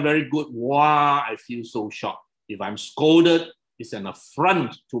told I'm very good, wow, I feel so shocked. If I'm scolded, it's an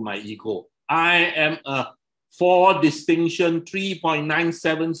affront to my ego. I am a 4 distinction,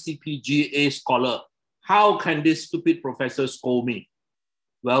 3.97 CPGA scholar. How can this stupid professor scold me?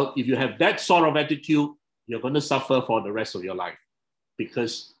 Well, if you have that sort of attitude, you're going to suffer for the rest of your life.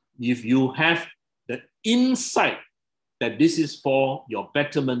 Because if you have the insight that this is for your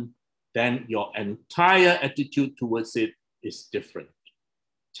betterment, then your entire attitude towards it is different.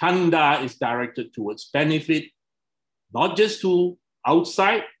 Chanda is directed towards benefit, not just to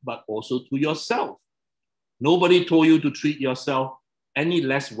outside, but also to yourself. Nobody told you to treat yourself any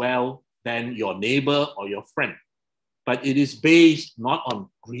less well than your neighbor or your friend. But it is based not on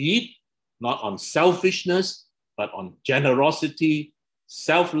greed, not on selfishness, but on generosity,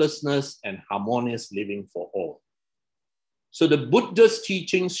 selflessness, and harmonious living for all. So the Buddha's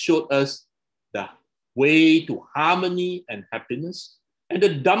teachings showed us the way to harmony and happiness. And the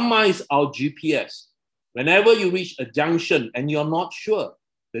Dhamma is our GPS. Whenever you reach a junction and you're not sure,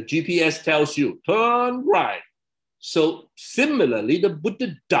 the GPS tells you, turn right. So similarly, the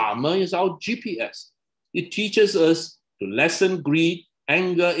Buddha Dhamma is our GPS. It teaches us to lessen greed,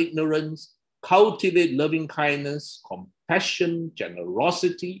 anger, ignorance, cultivate loving kindness, compassion,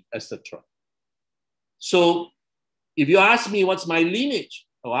 generosity, etc. So if you ask me what's my lineage,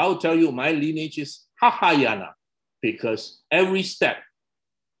 oh, I'll tell you my lineage is Hahayana, because every step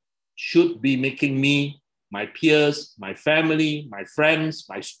should be making me, my peers, my family, my friends,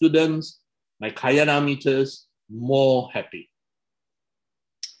 my students, my Kayana meters more happy.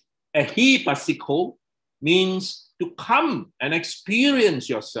 Ehipasiko means to come and experience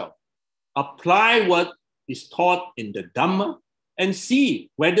yourself, apply what is taught in the Dhamma, and see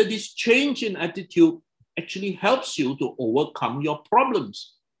whether this change in attitude actually helps you to overcome your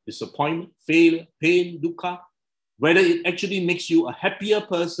problems, disappointment, failure, pain, dukkha, whether it actually makes you a happier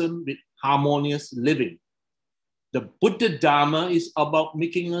person with harmonious living. The Buddha Dhamma is about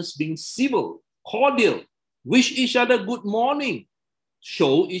making us being civil, cordial, wish each other good morning,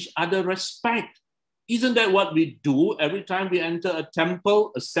 show each other respect. Isn't that what we do every time we enter a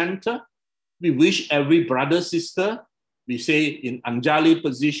temple, a center? We wish every brother, sister. We say in Anjali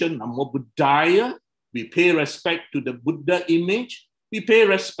position, Namo Buddhaya. We pay respect to the Buddha image. We pay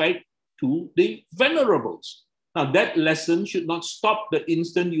respect to the venerables. Now that lesson should not stop the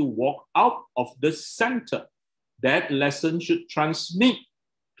instant you walk out of the center. That lesson should transmit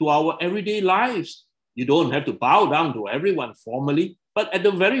to our everyday lives. You don't have to bow down to everyone formally, but at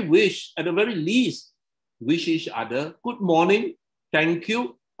the very least, wish each other good morning, thank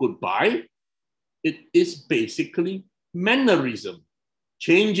you, goodbye. It is basically mannerism,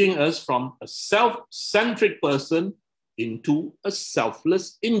 changing us from a self-centric person into a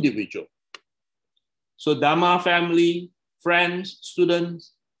selfless individual. So Dhamma family, friends,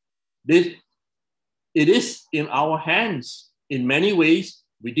 students, it is in our hands in many ways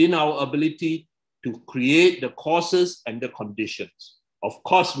within our ability to create the causes and the conditions. Of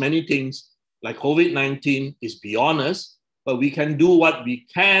course, many things like COVID-19 is beyond us, but we can do what we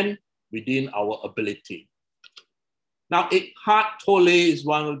can within our ability. Now, Eckhart Tolle is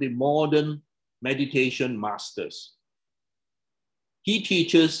one of the modern meditation masters. He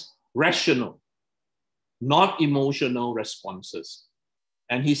teaches rational, not emotional responses.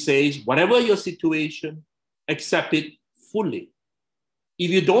 And he says, whatever your situation, accept it fully. If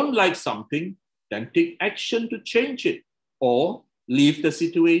you don't like something, then take action to change it, or leave the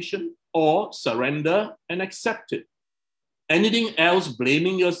situation, or surrender and accept it. Anything else,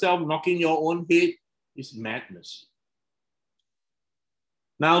 blaming yourself, knocking your own head, is madness.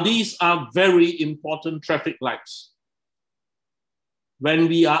 Now, these are very important traffic lights. When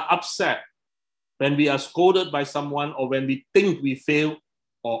we are upset, when we are scolded by someone, or when we think we failed,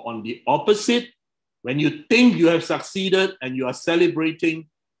 or on the opposite, when you think you have succeeded and you are celebrating,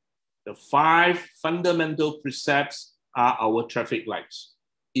 the 5 fundamental precepts are our traffic lights.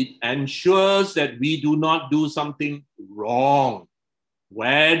 It ensures that we do not do something wrong,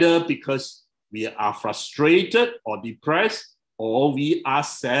 whether because we are frustrated or depressed, or we are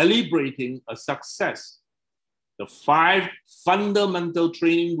celebrating a success. The 5 fundamental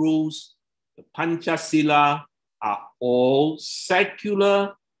training rules, the Panchasila, are all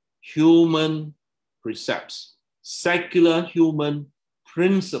secular human precepts, secular human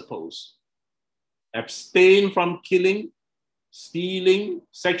principles. Abstain from killing, stealing,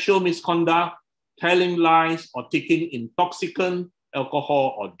 sexual misconduct, telling lies, or taking intoxicant,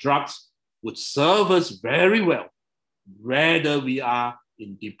 alcohol, or drugs would serve us very well, whether we are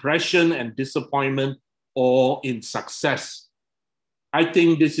in depression and disappointment or in success. I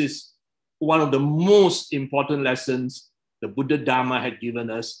think this is one of the most important lessons the Buddha Dharma had given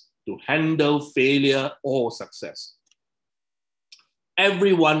us to handle failure or success.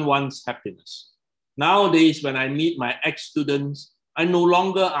 Everyone wants happiness. Nowadays, when I meet my ex-students, I no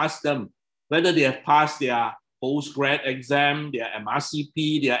longer ask them whether they have passed their post-grad exam, their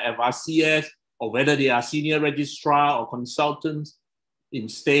MRCP, their FRCS, or whether they are senior registrar or consultants.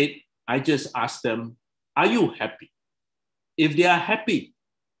 Instead, I just ask them, are you happy? If they are happy,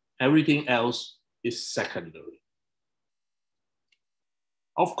 everything else is secondary.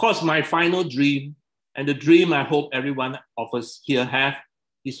 Of course, my final dream, and the dream I hope everyone of us here have,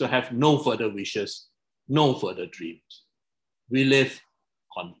 is to have no further wishes, no further dreams. We live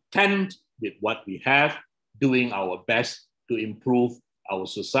content with what we have, doing our best to improve our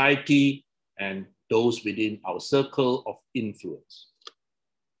society and those within our circle of influence.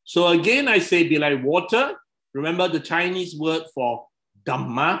 So again, I say, be like water. Remember the Chinese word for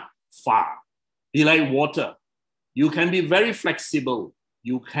Dhamma, fire. Be like water. You can be very flexible.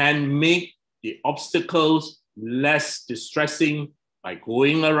 You can make the obstacles less distressing by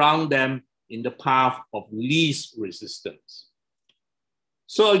going around them in the path of least resistance.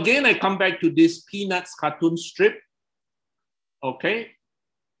 So again, I come back to this Peanuts cartoon strip. Okay.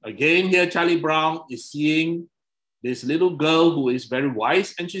 Again, here Charlie Brown is seeing this little girl who is very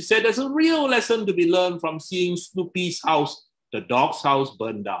wise. And she said, there's a real lesson to be learned from seeing Snoopy's house, the dog's house,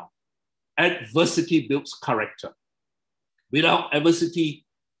 burned down. Adversity builds character. Without adversity,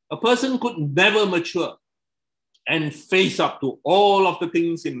 a person could never mature and face up to all of the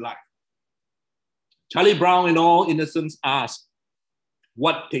things in life. Charlie Brown, in all innocence, asked,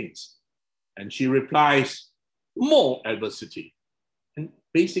 what things? And she replies, more adversity. And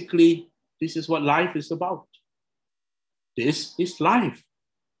basically, this is what life is about. This is life.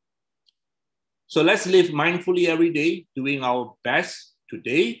 So let's live mindfully every day, doing our best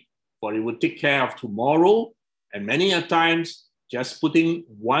today, for it will take care of tomorrow. And many a times, just putting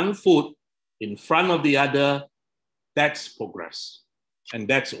one foot in front of the other, that's progress. And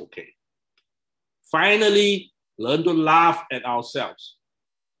that's okay. Finally, learn to laugh at ourselves.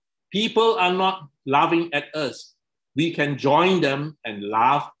 People are not laughing at us. We can join them and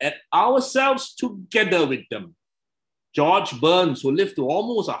laugh at ourselves together with them. George Burns, who lived to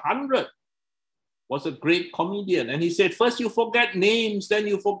almost 100, was a great comedian. And he said, first you forget names, then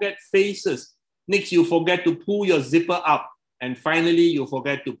you forget faces. Next, you forget to pull your zipper up. And finally, you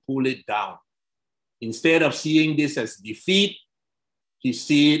forget to pull it down. Instead of seeing this as defeat, he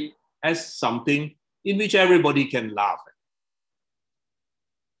sees it as something in which everybody can laugh at.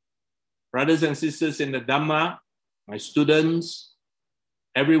 Brothers and sisters in the Dhamma, my students,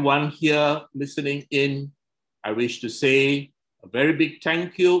 everyone here listening in, I wish to say a very big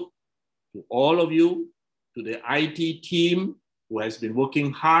thank you to all of you, to the IT team who has been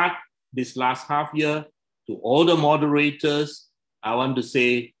working hard this last half year, to all the moderators. I want to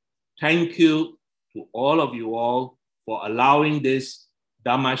say thank you to all of you all for allowing this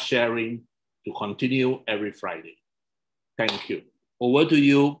Dhamma sharing to continue every Friday. Thank you. Over to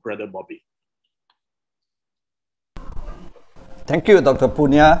you, Brother Bobby. Thank you, Dr.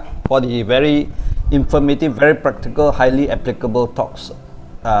 Punna, for the very informative, very practical, highly applicable talks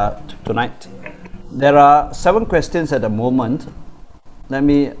tonight. There are 7 questions at the moment. Let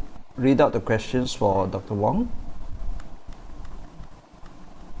me read out the questions for Dr. Wong.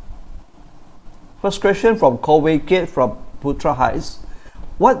 First question from Colway Kate from Putra Heights.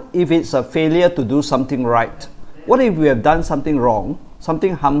 What if it's a failure to do something right? What if we have done something wrong,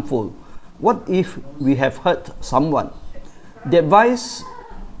 something harmful? What if we have hurt someone? The advice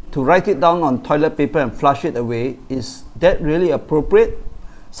to write it down on toilet paper and flush it away, is that really appropriate?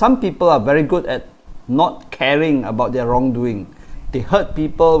 Some people are very good at not caring about their wrongdoing. They hurt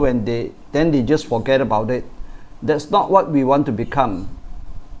people then they just forget about it. That's not what we want to become.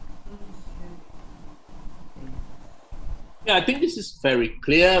 Yeah, I think this is very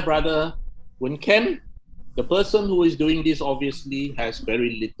clear, Brother Ken. The person who is doing this obviously has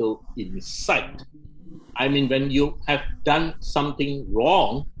very little insight. I mean, when you have done something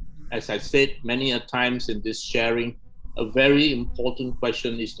wrong, as I said many a times in this sharing, a very important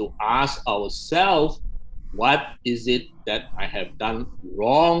question is to ask ourselves, what is it that I have done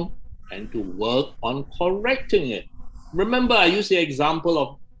wrong, and to work on correcting it. Remember, I use the example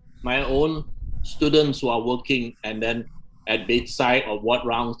of my own students who are working and then at bedside or ward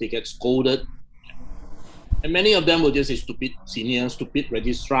rounds, they get scolded. And many of them will just say stupid senior, stupid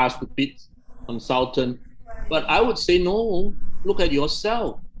registrar, stupid consultant. But I would say, no, look at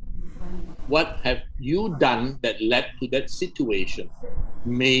yourself. What have you done that led to that situation?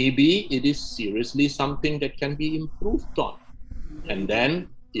 Maybe it is seriously something that can be improved on. And then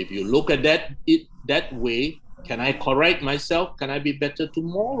if you look at that way, can I correct myself? Can I be better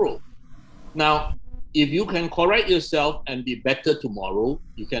tomorrow? Now, if you can correct yourself and be better tomorrow,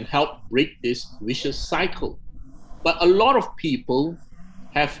 you can help break this vicious cycle. But a lot of people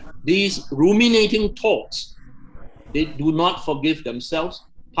have these ruminating thoughts. They do not forgive themselves,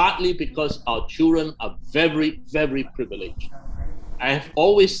 partly because our children are very, very privileged. I have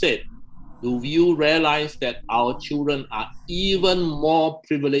always said, do you realize that our children are even more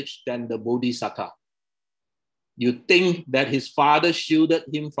privileged than the Bodhisattva? You think that his father shielded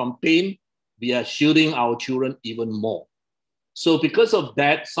him from pain? We are shielding our children even more. So because of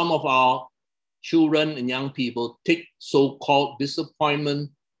that, some of our children and young people take so-called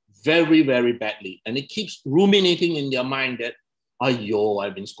disappointment very, very badly. And it keeps ruminating in their mind that, "Ayyo,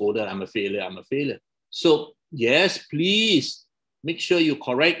 I've been scolded, I'm a failure, I'm a failure." So yes, please make sure you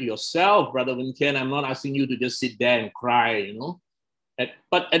correct yourself, Brother Ken. I'm not asking you to just sit there and cry,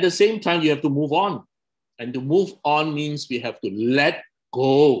 But at the same time, you have to move on. And to move on means we have to let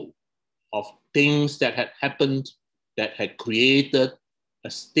go of things that had happened, that had created a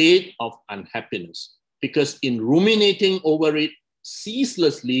state of unhappiness. Because in ruminating over it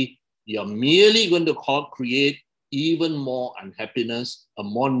ceaselessly, you're merely going to create even more unhappiness, a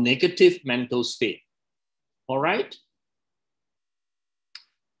more negative mental state. All right?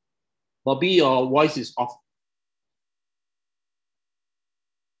 Bobby, your voice is off.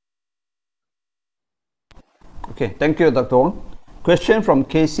 Okay, thank you, Dr. Wong. Question from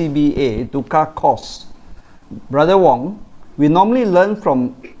KCBA, Duka Kos. Brother Wong, we normally learn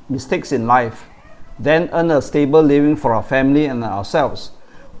from mistakes in life, then earn a stable living for our family and ourselves.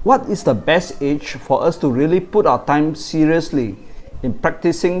 What is the best age for us to really put our time seriously in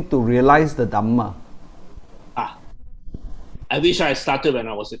practicing to realize the Dhamma? I wish I started when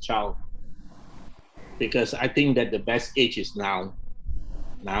I was a child, because I think that the best age is now,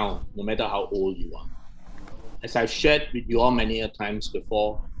 no matter how old you are. As I've shared with you all many a times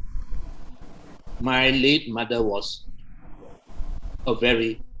before, my late mother was a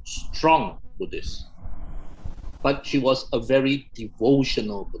very strong Buddhist, but she was a very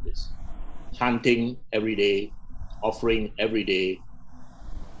devotional Buddhist, chanting every day, offering every day,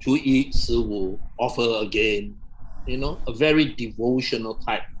 初一十五, offer again, a very devotional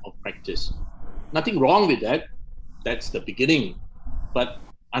type of practice. Nothing wrong with that. That's the beginning, but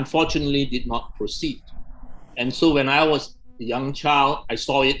unfortunately did not proceed. And so when I was a young child, I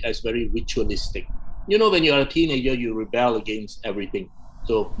saw it as very ritualistic. When you're a teenager, you rebel against everything.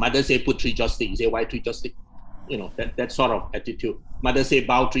 So mother say put 3 joss stick, you say why 3 joss stick? That sort of attitude. Mother say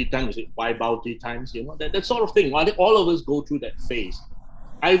bow 3 times, you say why bow 3 times? That sort of thing. I think all of us go through that phase.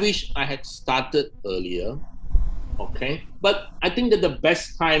 I wish I had started earlier, okay? But I think that the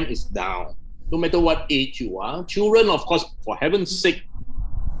best time is now, no matter what age you are. Children, of course, for heaven's sake,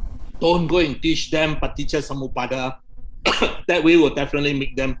 don't go and teach them paticca samuppada. That way will definitely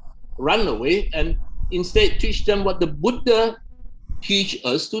make them run away, and instead teach them what the Buddha teach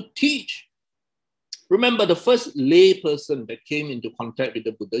us to teach. Remember, the first lay person that came into contact with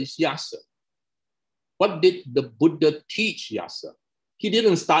the Buddha is Yasa. What did the Buddha teach Yasa? He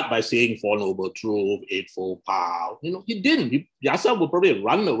didn't start by saying Four Noble Truths, Eightfold Path. He didn't. Yasa would probably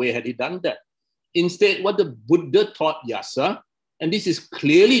run away had he done that. Instead, what the Buddha taught Yasa, and this is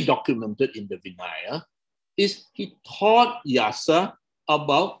clearly documented in the Vinaya, is he taught Yasa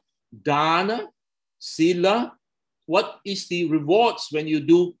about dana, sila. What is the rewards when you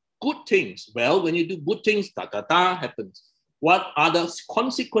do good things? Well, when you do good things, ta-ta-ta happens. What are the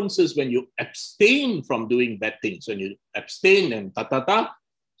consequences when you abstain from doing bad things, when you abstain and ta.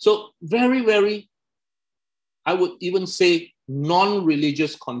 So very, very, I would even say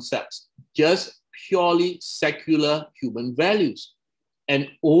non-religious concepts, just purely secular human values. And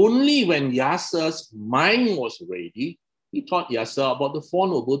only when Yasa's mind was ready, he taught Yasa about the Four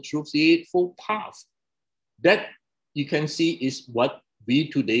Noble Truths, the Eightfold Path. That you can see is what we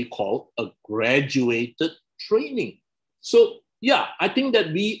today call a graduated training. So yeah, I think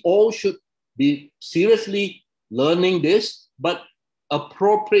that we all should be seriously learning this, but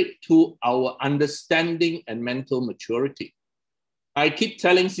appropriate to our understanding and mental maturity. I keep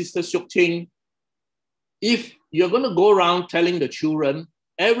telling Sister Siok Ching, if you're going to go around telling the children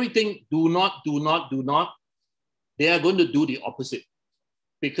everything, do not, they are going to do the opposite.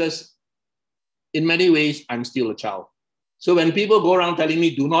 Because in many ways, I'm still a child. So when people go around telling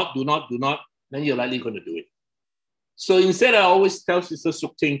me, do not, then you're likely going to do it. So instead, I always tell Sister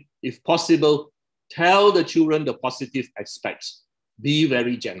Siok Ching, if possible, tell the children the positive aspects. Be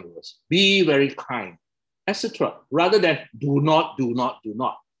very generous, be very kind, etc. Rather than do not.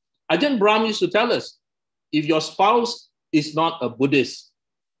 Ajahn Brahm used to tell us, if your spouse is not a Buddhist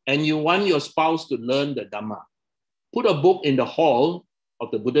and you want your spouse to learn the Dhamma, put a book in the hall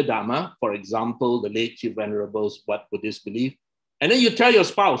of the Buddha Dhamma, for example, the late Chief Venerable's What Buddhists Believe, and then you tell your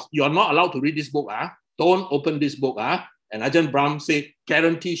spouse, you are not allowed to read this book, don't open this book, and Ajahn Brahm say,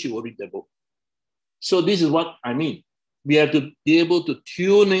 guarantee she will read the book. So this is what I mean. We have to be able to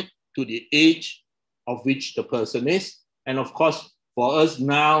tune it to the age of which the person is. And of course, for us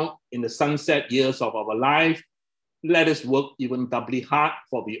now, in the sunset years of our life, let us work even doubly hard,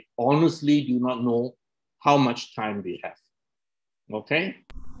 for we honestly do not know how much time we have. Okay?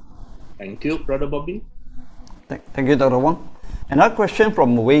 Thank you, Brother Bobby. Thank you, Dr. Wong. Another question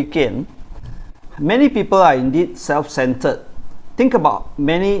from Wei Kian. Many people are indeed self-centered. Think about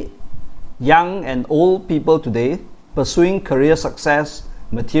many young and old people today pursuing career success,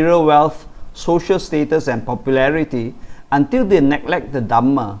 material wealth, social status and popularity until they neglect the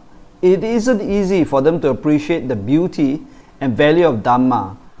Dhamma. It isn't easy for them to appreciate the beauty and value of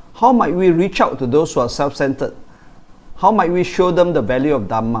Dhamma. How might we reach out to those who are self-centered? How might we show them the value of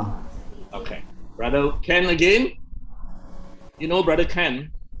Dhamma? Okay. Brother Ken again. You know, Brother Ken,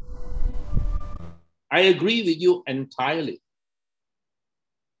 I agree with you entirely.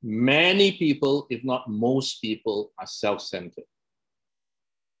 Many people, if not most people, are self-centered.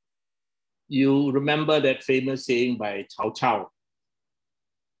 You remember that famous saying by Cao Cao,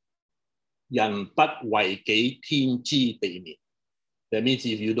 人不為己，天誅地滅. That means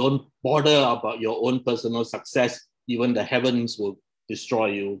if you don't bother about your own personal success, even the heavens will destroy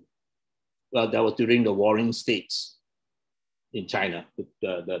you. Well, that was during the Warring States in China,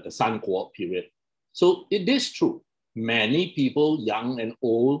 the Sanguo period. So it is true. Many people, young and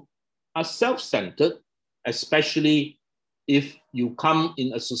old, are self-centered, especially if you come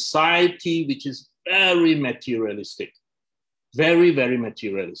in a society which is very materialistic, very, very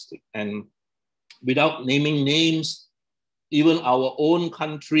materialistic. And without naming names, even our own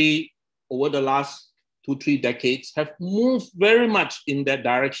country over the last 2-3 decades have moved very much in that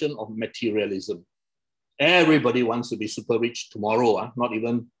direction of materialism. Everybody wants to be super rich tomorrow, not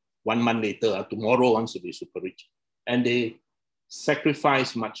even 1 month later, tomorrow wants to be super rich. And they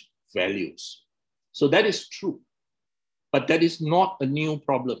sacrifice much values. So that is true. But that is not a new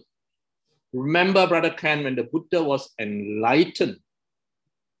problem. Remember, Brother Ken, when the Buddha was enlightened,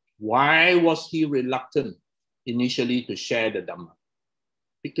 why was he reluctant initially to share the Dhamma?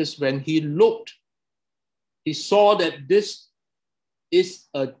 Because when he looked, he saw that this is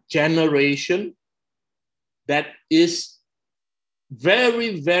a generation that is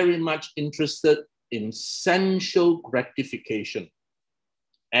very, very much interested in sensual gratification.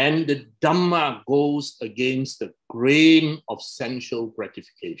 And the Dhamma goes against the grain of sensual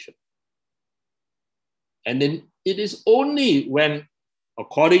gratification. And then it is only when,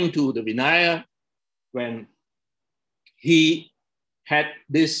 according to the Vinaya, when he had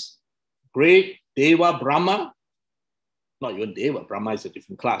this great Deva Brahma, not even Deva, Brahma is a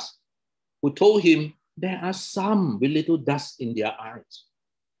different class, who told him, there are some with little dust in their eyes.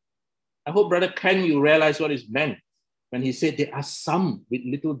 I hope, Brother Ken, you realize what is meant when he said there are some with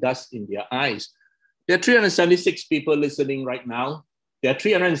little dust in their eyes. There are 376 people listening right now. There are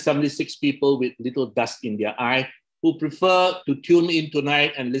 376 people with little dust in their eye who prefer to tune in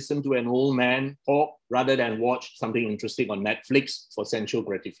tonight and listen to an old man talk rather than watch something interesting on Netflix for sensual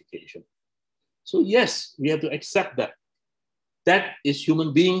gratification. So yes, we have to accept that. That is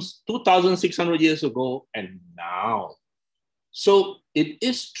human beings 2,600 years ago and now. So it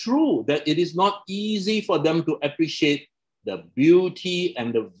is true that it is not easy for them to appreciate the beauty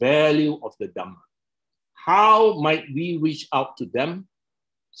and the value of the Dhamma. How might we reach out to them?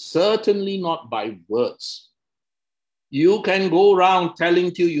 Certainly not by words. You can go around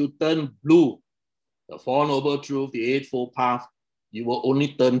telling till you turn blue, the Four Noble Truths, the Eightfold Path, you will only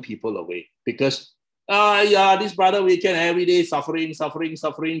turn people away. Because, this brother weekend every day suffering,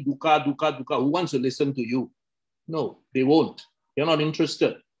 dukkha, dukkha, dukkha. Who wants to listen to you? No, they won't. They're not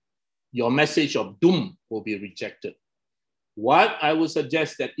interested. Your message of doom will be rejected. What I would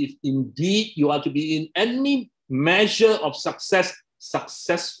suggest that if indeed you are to be in any measure of success,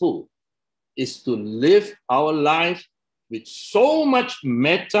 successful, is to live our life with so much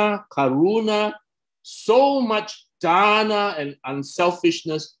metta, karuna, so much dana and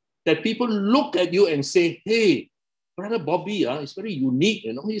unselfishness that people look at you and say, hey, Brother Bobby is very unique,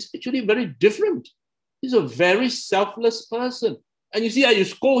 he's actually very different. He's a very selfless person. And you see, you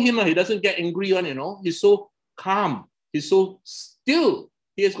scold him, he doesn't get angry he's so calm, he's so still.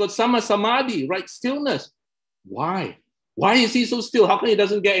 He has got sama samadhi, right? Stillness. Why? Why is he so still? How come he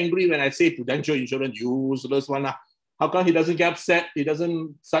doesn't get angry when I say prudential insurance, useless one? How come he doesn't get upset? He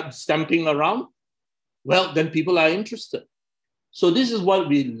doesn't start stamping around? Well, then people are interested. So this is what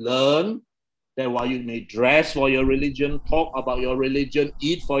we learn, that while you may dress for your religion, talk about your religion,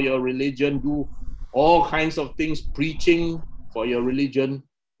 eat for your religion, do all kinds of things, preaching for your religion,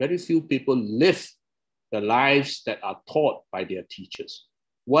 very few people live the lives that are taught by their teachers.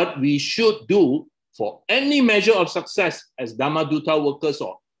 What we should do for any measure of success as Dhamma Dutta workers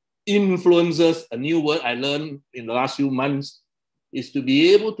or influencers, a new word I learned in the last few months, is to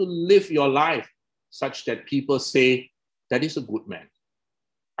be able to live your life such that people say, that is a good man.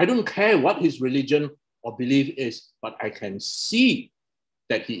 I don't care what his religion or belief is, but I can see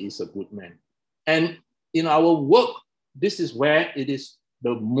that he is a good man. And in our work, this is where it is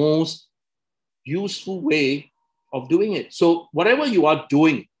the most useful way of doing it. So whatever you are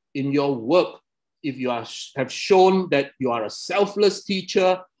doing in your work, if you have shown that you are a selfless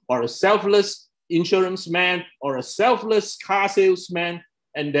teacher or a selfless insurance man or a selfless car salesman,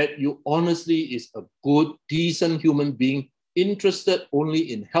 and that you honestly is a good, decent human being, interested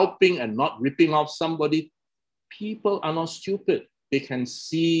only in helping and not ripping off somebody, people are not stupid. They can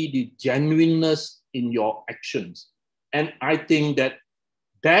see the genuineness in your actions. And I think that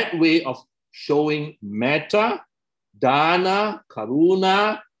that way of showing metta, dana,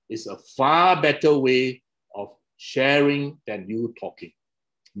 karuna is a far better way of sharing than you talking.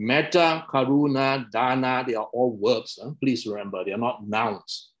 Metta, karuna, dana, they are all verbs. Please remember, they are not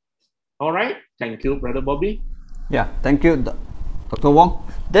nouns. All right. Thank you, Brother Bobby. Yeah, thank you, Dr. Wong.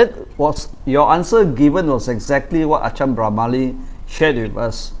 That was your answer given was exactly what Acham Brahmali shared with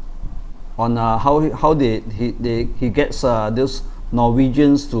us on how he gets those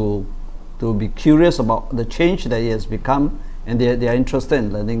Norwegians to be curious about the change that he has become, and they are interested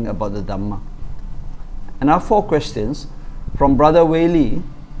in learning about the Dhamma. And I have 4 questions from Brother Whaley.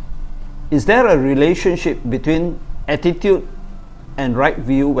 Is there a relationship between attitude and right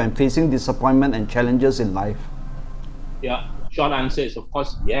view when facing disappointment and challenges in life? Yeah, short answer is of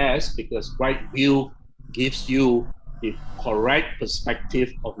course yes, because right view gives you the correct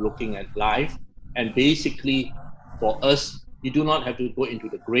perspective of looking at life. And basically, for us, you do not have to go into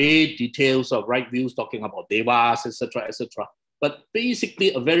the great details of right views, talking about devas, etc., etc. But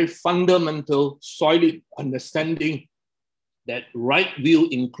basically, a very fundamental, solid understanding that right view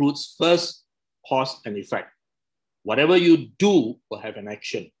includes first cause and effect. Whatever you do will have an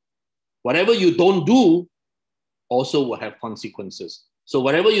action. Whatever you don't do also will have consequences. So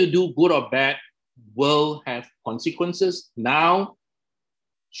whatever you do, good or bad, will have consequences now,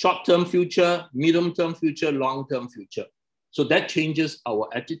 short-term future, medium-term future, long-term future. So that changes our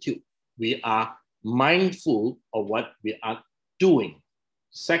attitude. We are mindful of what we are doing.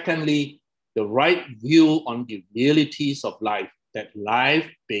 Secondly, the right view on the realities of life, that life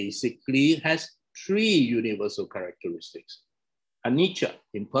basically has 3 universal characteristics. Anicca,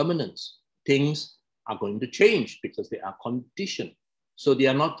 impermanence. Things are going to change because they are conditioned. So they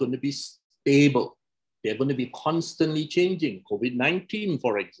are not going to be stable. They're going to be constantly changing. COVID-19,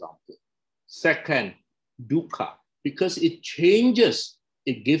 for example. Second, dukkha, because it changes,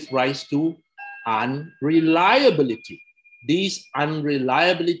 it gives rise to unreliability. This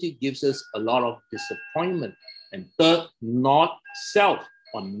unreliability gives us a lot of disappointment. And third, not self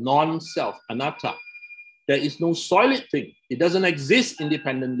or non-self, anatta. There is no solid thing. It doesn't exist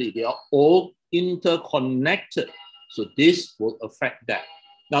independently. They are all interconnected. So this will affect that.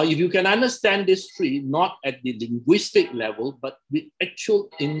 Now, if you can understand this 3, not at the linguistic level, but with actual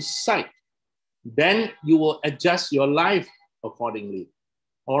insight, then you will adjust your life accordingly.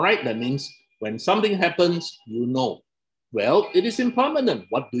 All right, that means when something happens, you know. Well, it is impermanent.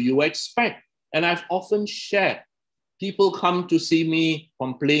 What do you expect? And I've often shared, people come to see me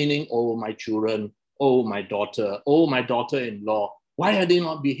complaining, oh, my children, oh, my daughter-in-law, why are they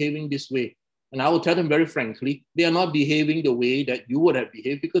not behaving this way? And I will tell them very frankly, they are not behaving the way that you would have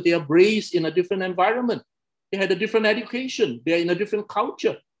behaved because they are raised in a different environment. They had a different education. They're in a different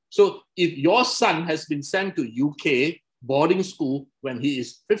culture. So if your son has been sent to UK boarding school when he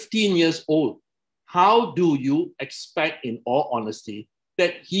is 15 years old, how do you expect, in all honesty,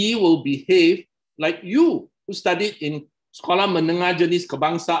 that he will behave like you who studied in Sekolah Menengah Jenis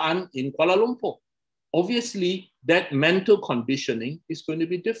Kebangsaan in Kuala Lumpur? Obviously, that mental conditioning is going to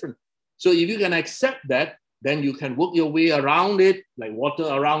be different. So if you can accept that, then you can work your way around it, like water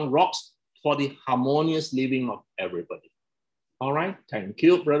around rocks, for the harmonious living of everybody. All right, thank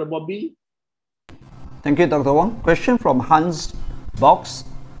you, Brother Bobby. Thank you, Dr. Wong. Question from Hans Box.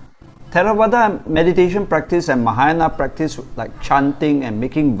 Theravada meditation practice and Mahayana practice, like chanting and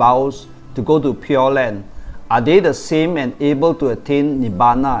making vows to go to Pure Land, are they the same and able to attain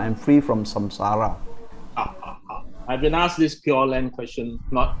Nibbana and free from samsara? I've been asked this Pure Land question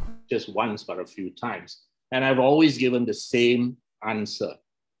not just once, but a few times. And I've always given the same answer.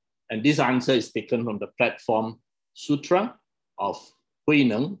 And this answer is taken from the Platform Sutra of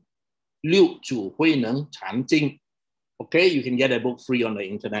Huineng, Liu Zhu Huineng Chan Jing. Okay, you can get a book free on the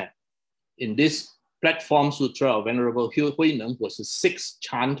internet. In this Platform Sutra of Venerable Huineng, who was a 6th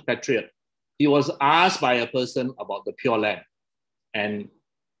chant patriot, he was asked by a person about the Pure Land. And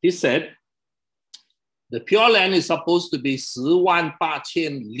he said, the Pure Land is supposed to be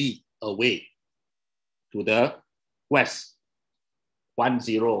 10,800 li away to the west.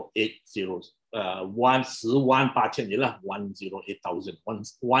 10,800, 10,800, 10,000,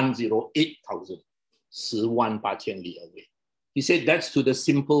 10,800 li away. He said that's to the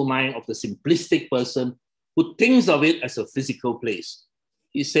simple mind of the simplistic person who thinks of it as a physical place.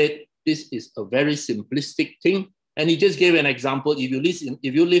 He said this is a very simplistic thing. And he just gave an example. If you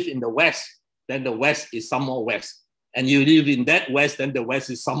live in the west, then the west is some more west. And you live in that west, then the west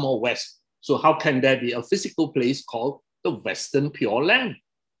is some more west. So how can there be a physical place called the Western Pure Land?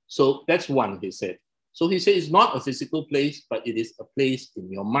 So that's one, he said. So he said it's not a physical place, but it is a place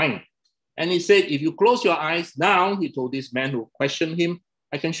in your mind. And he said, if you close your eyes now, he told this man who questioned him,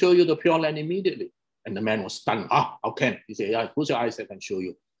 I can show you the Pure Land immediately. And the man was stunned. How can? He said, yeah, close your eyes, I can show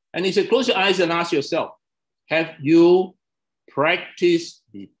you. And he said, close your eyes and ask yourself, have you practiced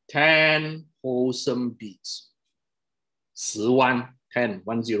the 10 wholesome deeds? 10,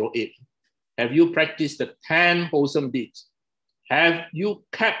 108. Have you practiced the 10 wholesome deeds? Have you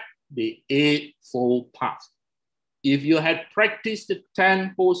kept the 8-fold path? If you had practiced the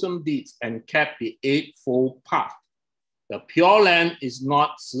 10 wholesome deeds and kept the 8-fold path, the Pure Land is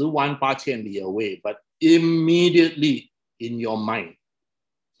not 10,800 li away, but immediately in your mind.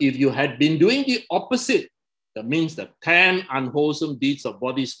 If you had been doing the opposite, that means the 10 unwholesome deeds of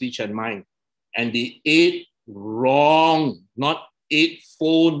body, speech, and mind, and the 8 wrong, not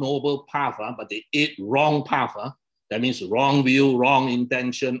 8-fold noble path, but the 8 wrong path, that means wrong view, wrong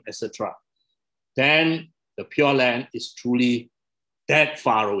intention, etc. Then the Pure Land is truly that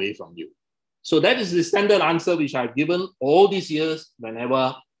far away from you. So that is the standard answer which I've given all these years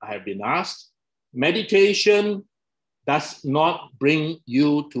whenever I have been asked. Meditation does not bring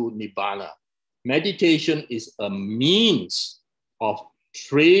you to Nibbana. Meditation is a means of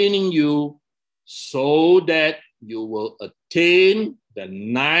training you so that you will attain the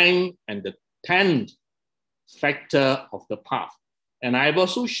 9th and the 10th factor of the path. And I've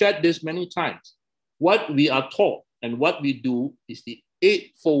also shared this many times. What we are taught and what we do is the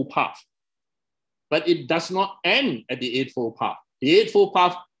 8-fold path. But it does not end at the 8-fold path. The 8-fold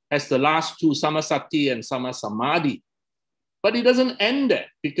path has the last 2, Samasati and Samasamadhi. But it doesn't end there,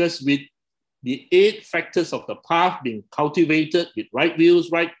 because with the 8 factors of the path being cultivated with right views,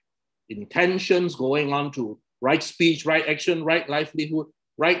 right intentions, going on to right speech, right action, right livelihood,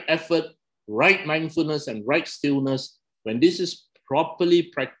 right effort, right mindfulness, and right stillness, when this is properly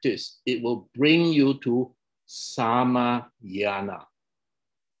practiced, it will bring you to Samayana,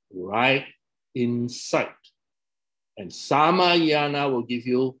 right insight. And Samayana will give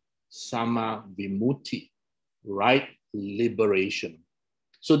you Samavimutti, right liberation.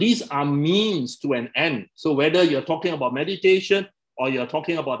 So these are means to an end. So whether you're talking about meditation, or you're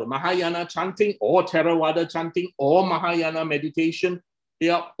talking about the Mahayana chanting, or Theravada chanting, or Mahayana meditation, they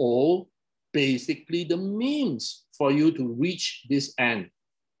are all basically the means for you to reach this end.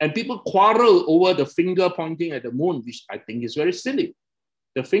 And people quarrel over the finger pointing at the moon, which I think is very silly.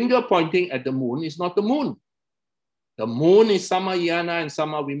 The finger pointing at the moon is not the moon. The moon is Samayana and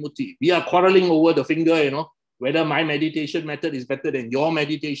Samavimutti. We are quarreling over the finger, whether my meditation method is better than your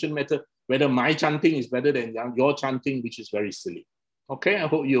meditation method, whether my chanting is better than your chanting, which is very silly. Okay, I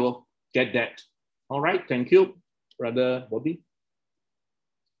hope you'll get that. All right, thank you, Brother Bobby.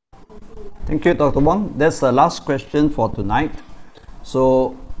 Thank you, Dr. Wong. That's the last question for tonight.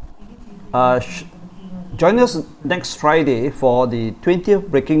 So, join us next Friday for the 20th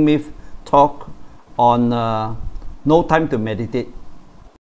Breaking Myth talk on no time to meditate.